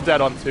 They're still dead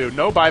on 2.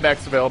 No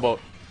buybacks available.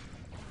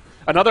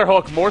 Another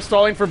hook. More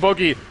stalling for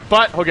Boogie.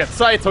 But he'll get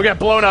sights. He'll get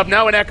blown up.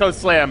 Now an Echo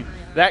Slam.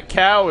 That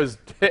cow is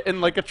hitting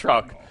like a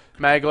truck.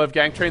 Maglev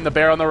Gangtrain, the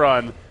bear on the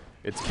run.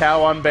 It's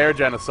cow on bear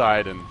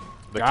genocide, and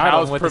the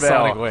cows prevail. The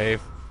Sonic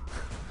Wave.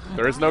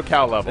 There is no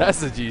cow level.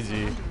 That's a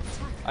GG.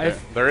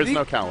 There is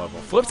no cow level.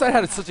 Flipside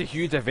had such a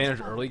huge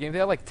advantage early game. They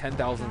had like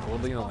 10,000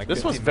 gold lead in like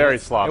this was very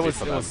sloppy. It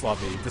was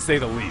sloppy, to say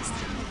the least.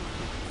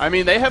 I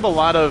mean, they have a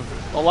lot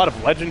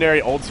of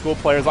legendary old school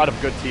players, a lot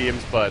of good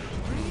teams, but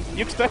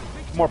you expect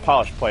more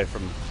polished play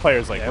from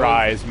players like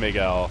Rise,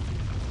 Miguel.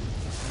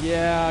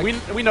 Yeah.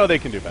 We know they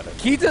can do better.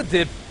 Keita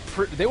did.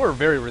 They were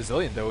very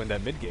resilient though in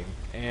that mid game,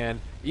 and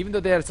even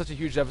though they had such a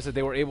huge deficit,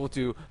 they were able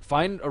to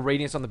find a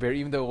radiance on the bear,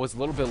 even though it was a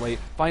little bit late.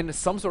 Find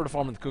some sort of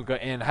farm with Kuka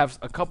and have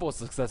a couple of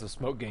successive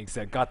smoke ganks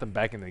that got them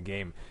back in the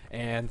game.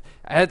 And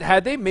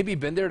had they maybe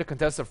been there to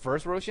contest the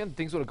first Roshan,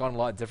 things would have gone a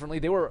lot differently.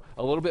 They were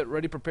a little bit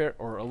prepared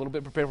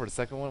for the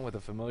second one with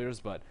the familiars,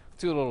 but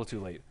a little too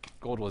late.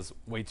 Gold was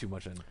way too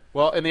much in.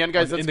 Well, in the end,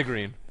 guys, in the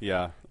green.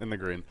 Yeah, in the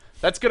green.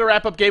 That's gonna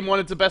wrap up game 1.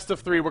 It's a best of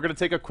 3. We're gonna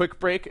take a quick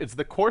break. It's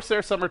the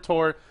Corsair Summer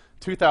Tour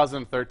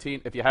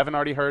 2013. If you haven't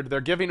already heard,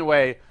 they're giving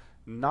away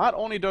not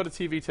only Dota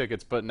TV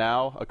tickets, but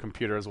now a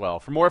computer as well.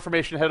 For more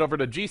information, head over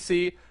to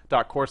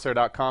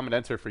gc.corsair.com and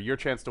enter for your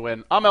chance to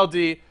win. I'm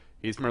LD,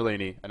 he's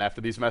Merlini, and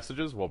after these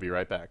messages, we'll be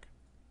right back.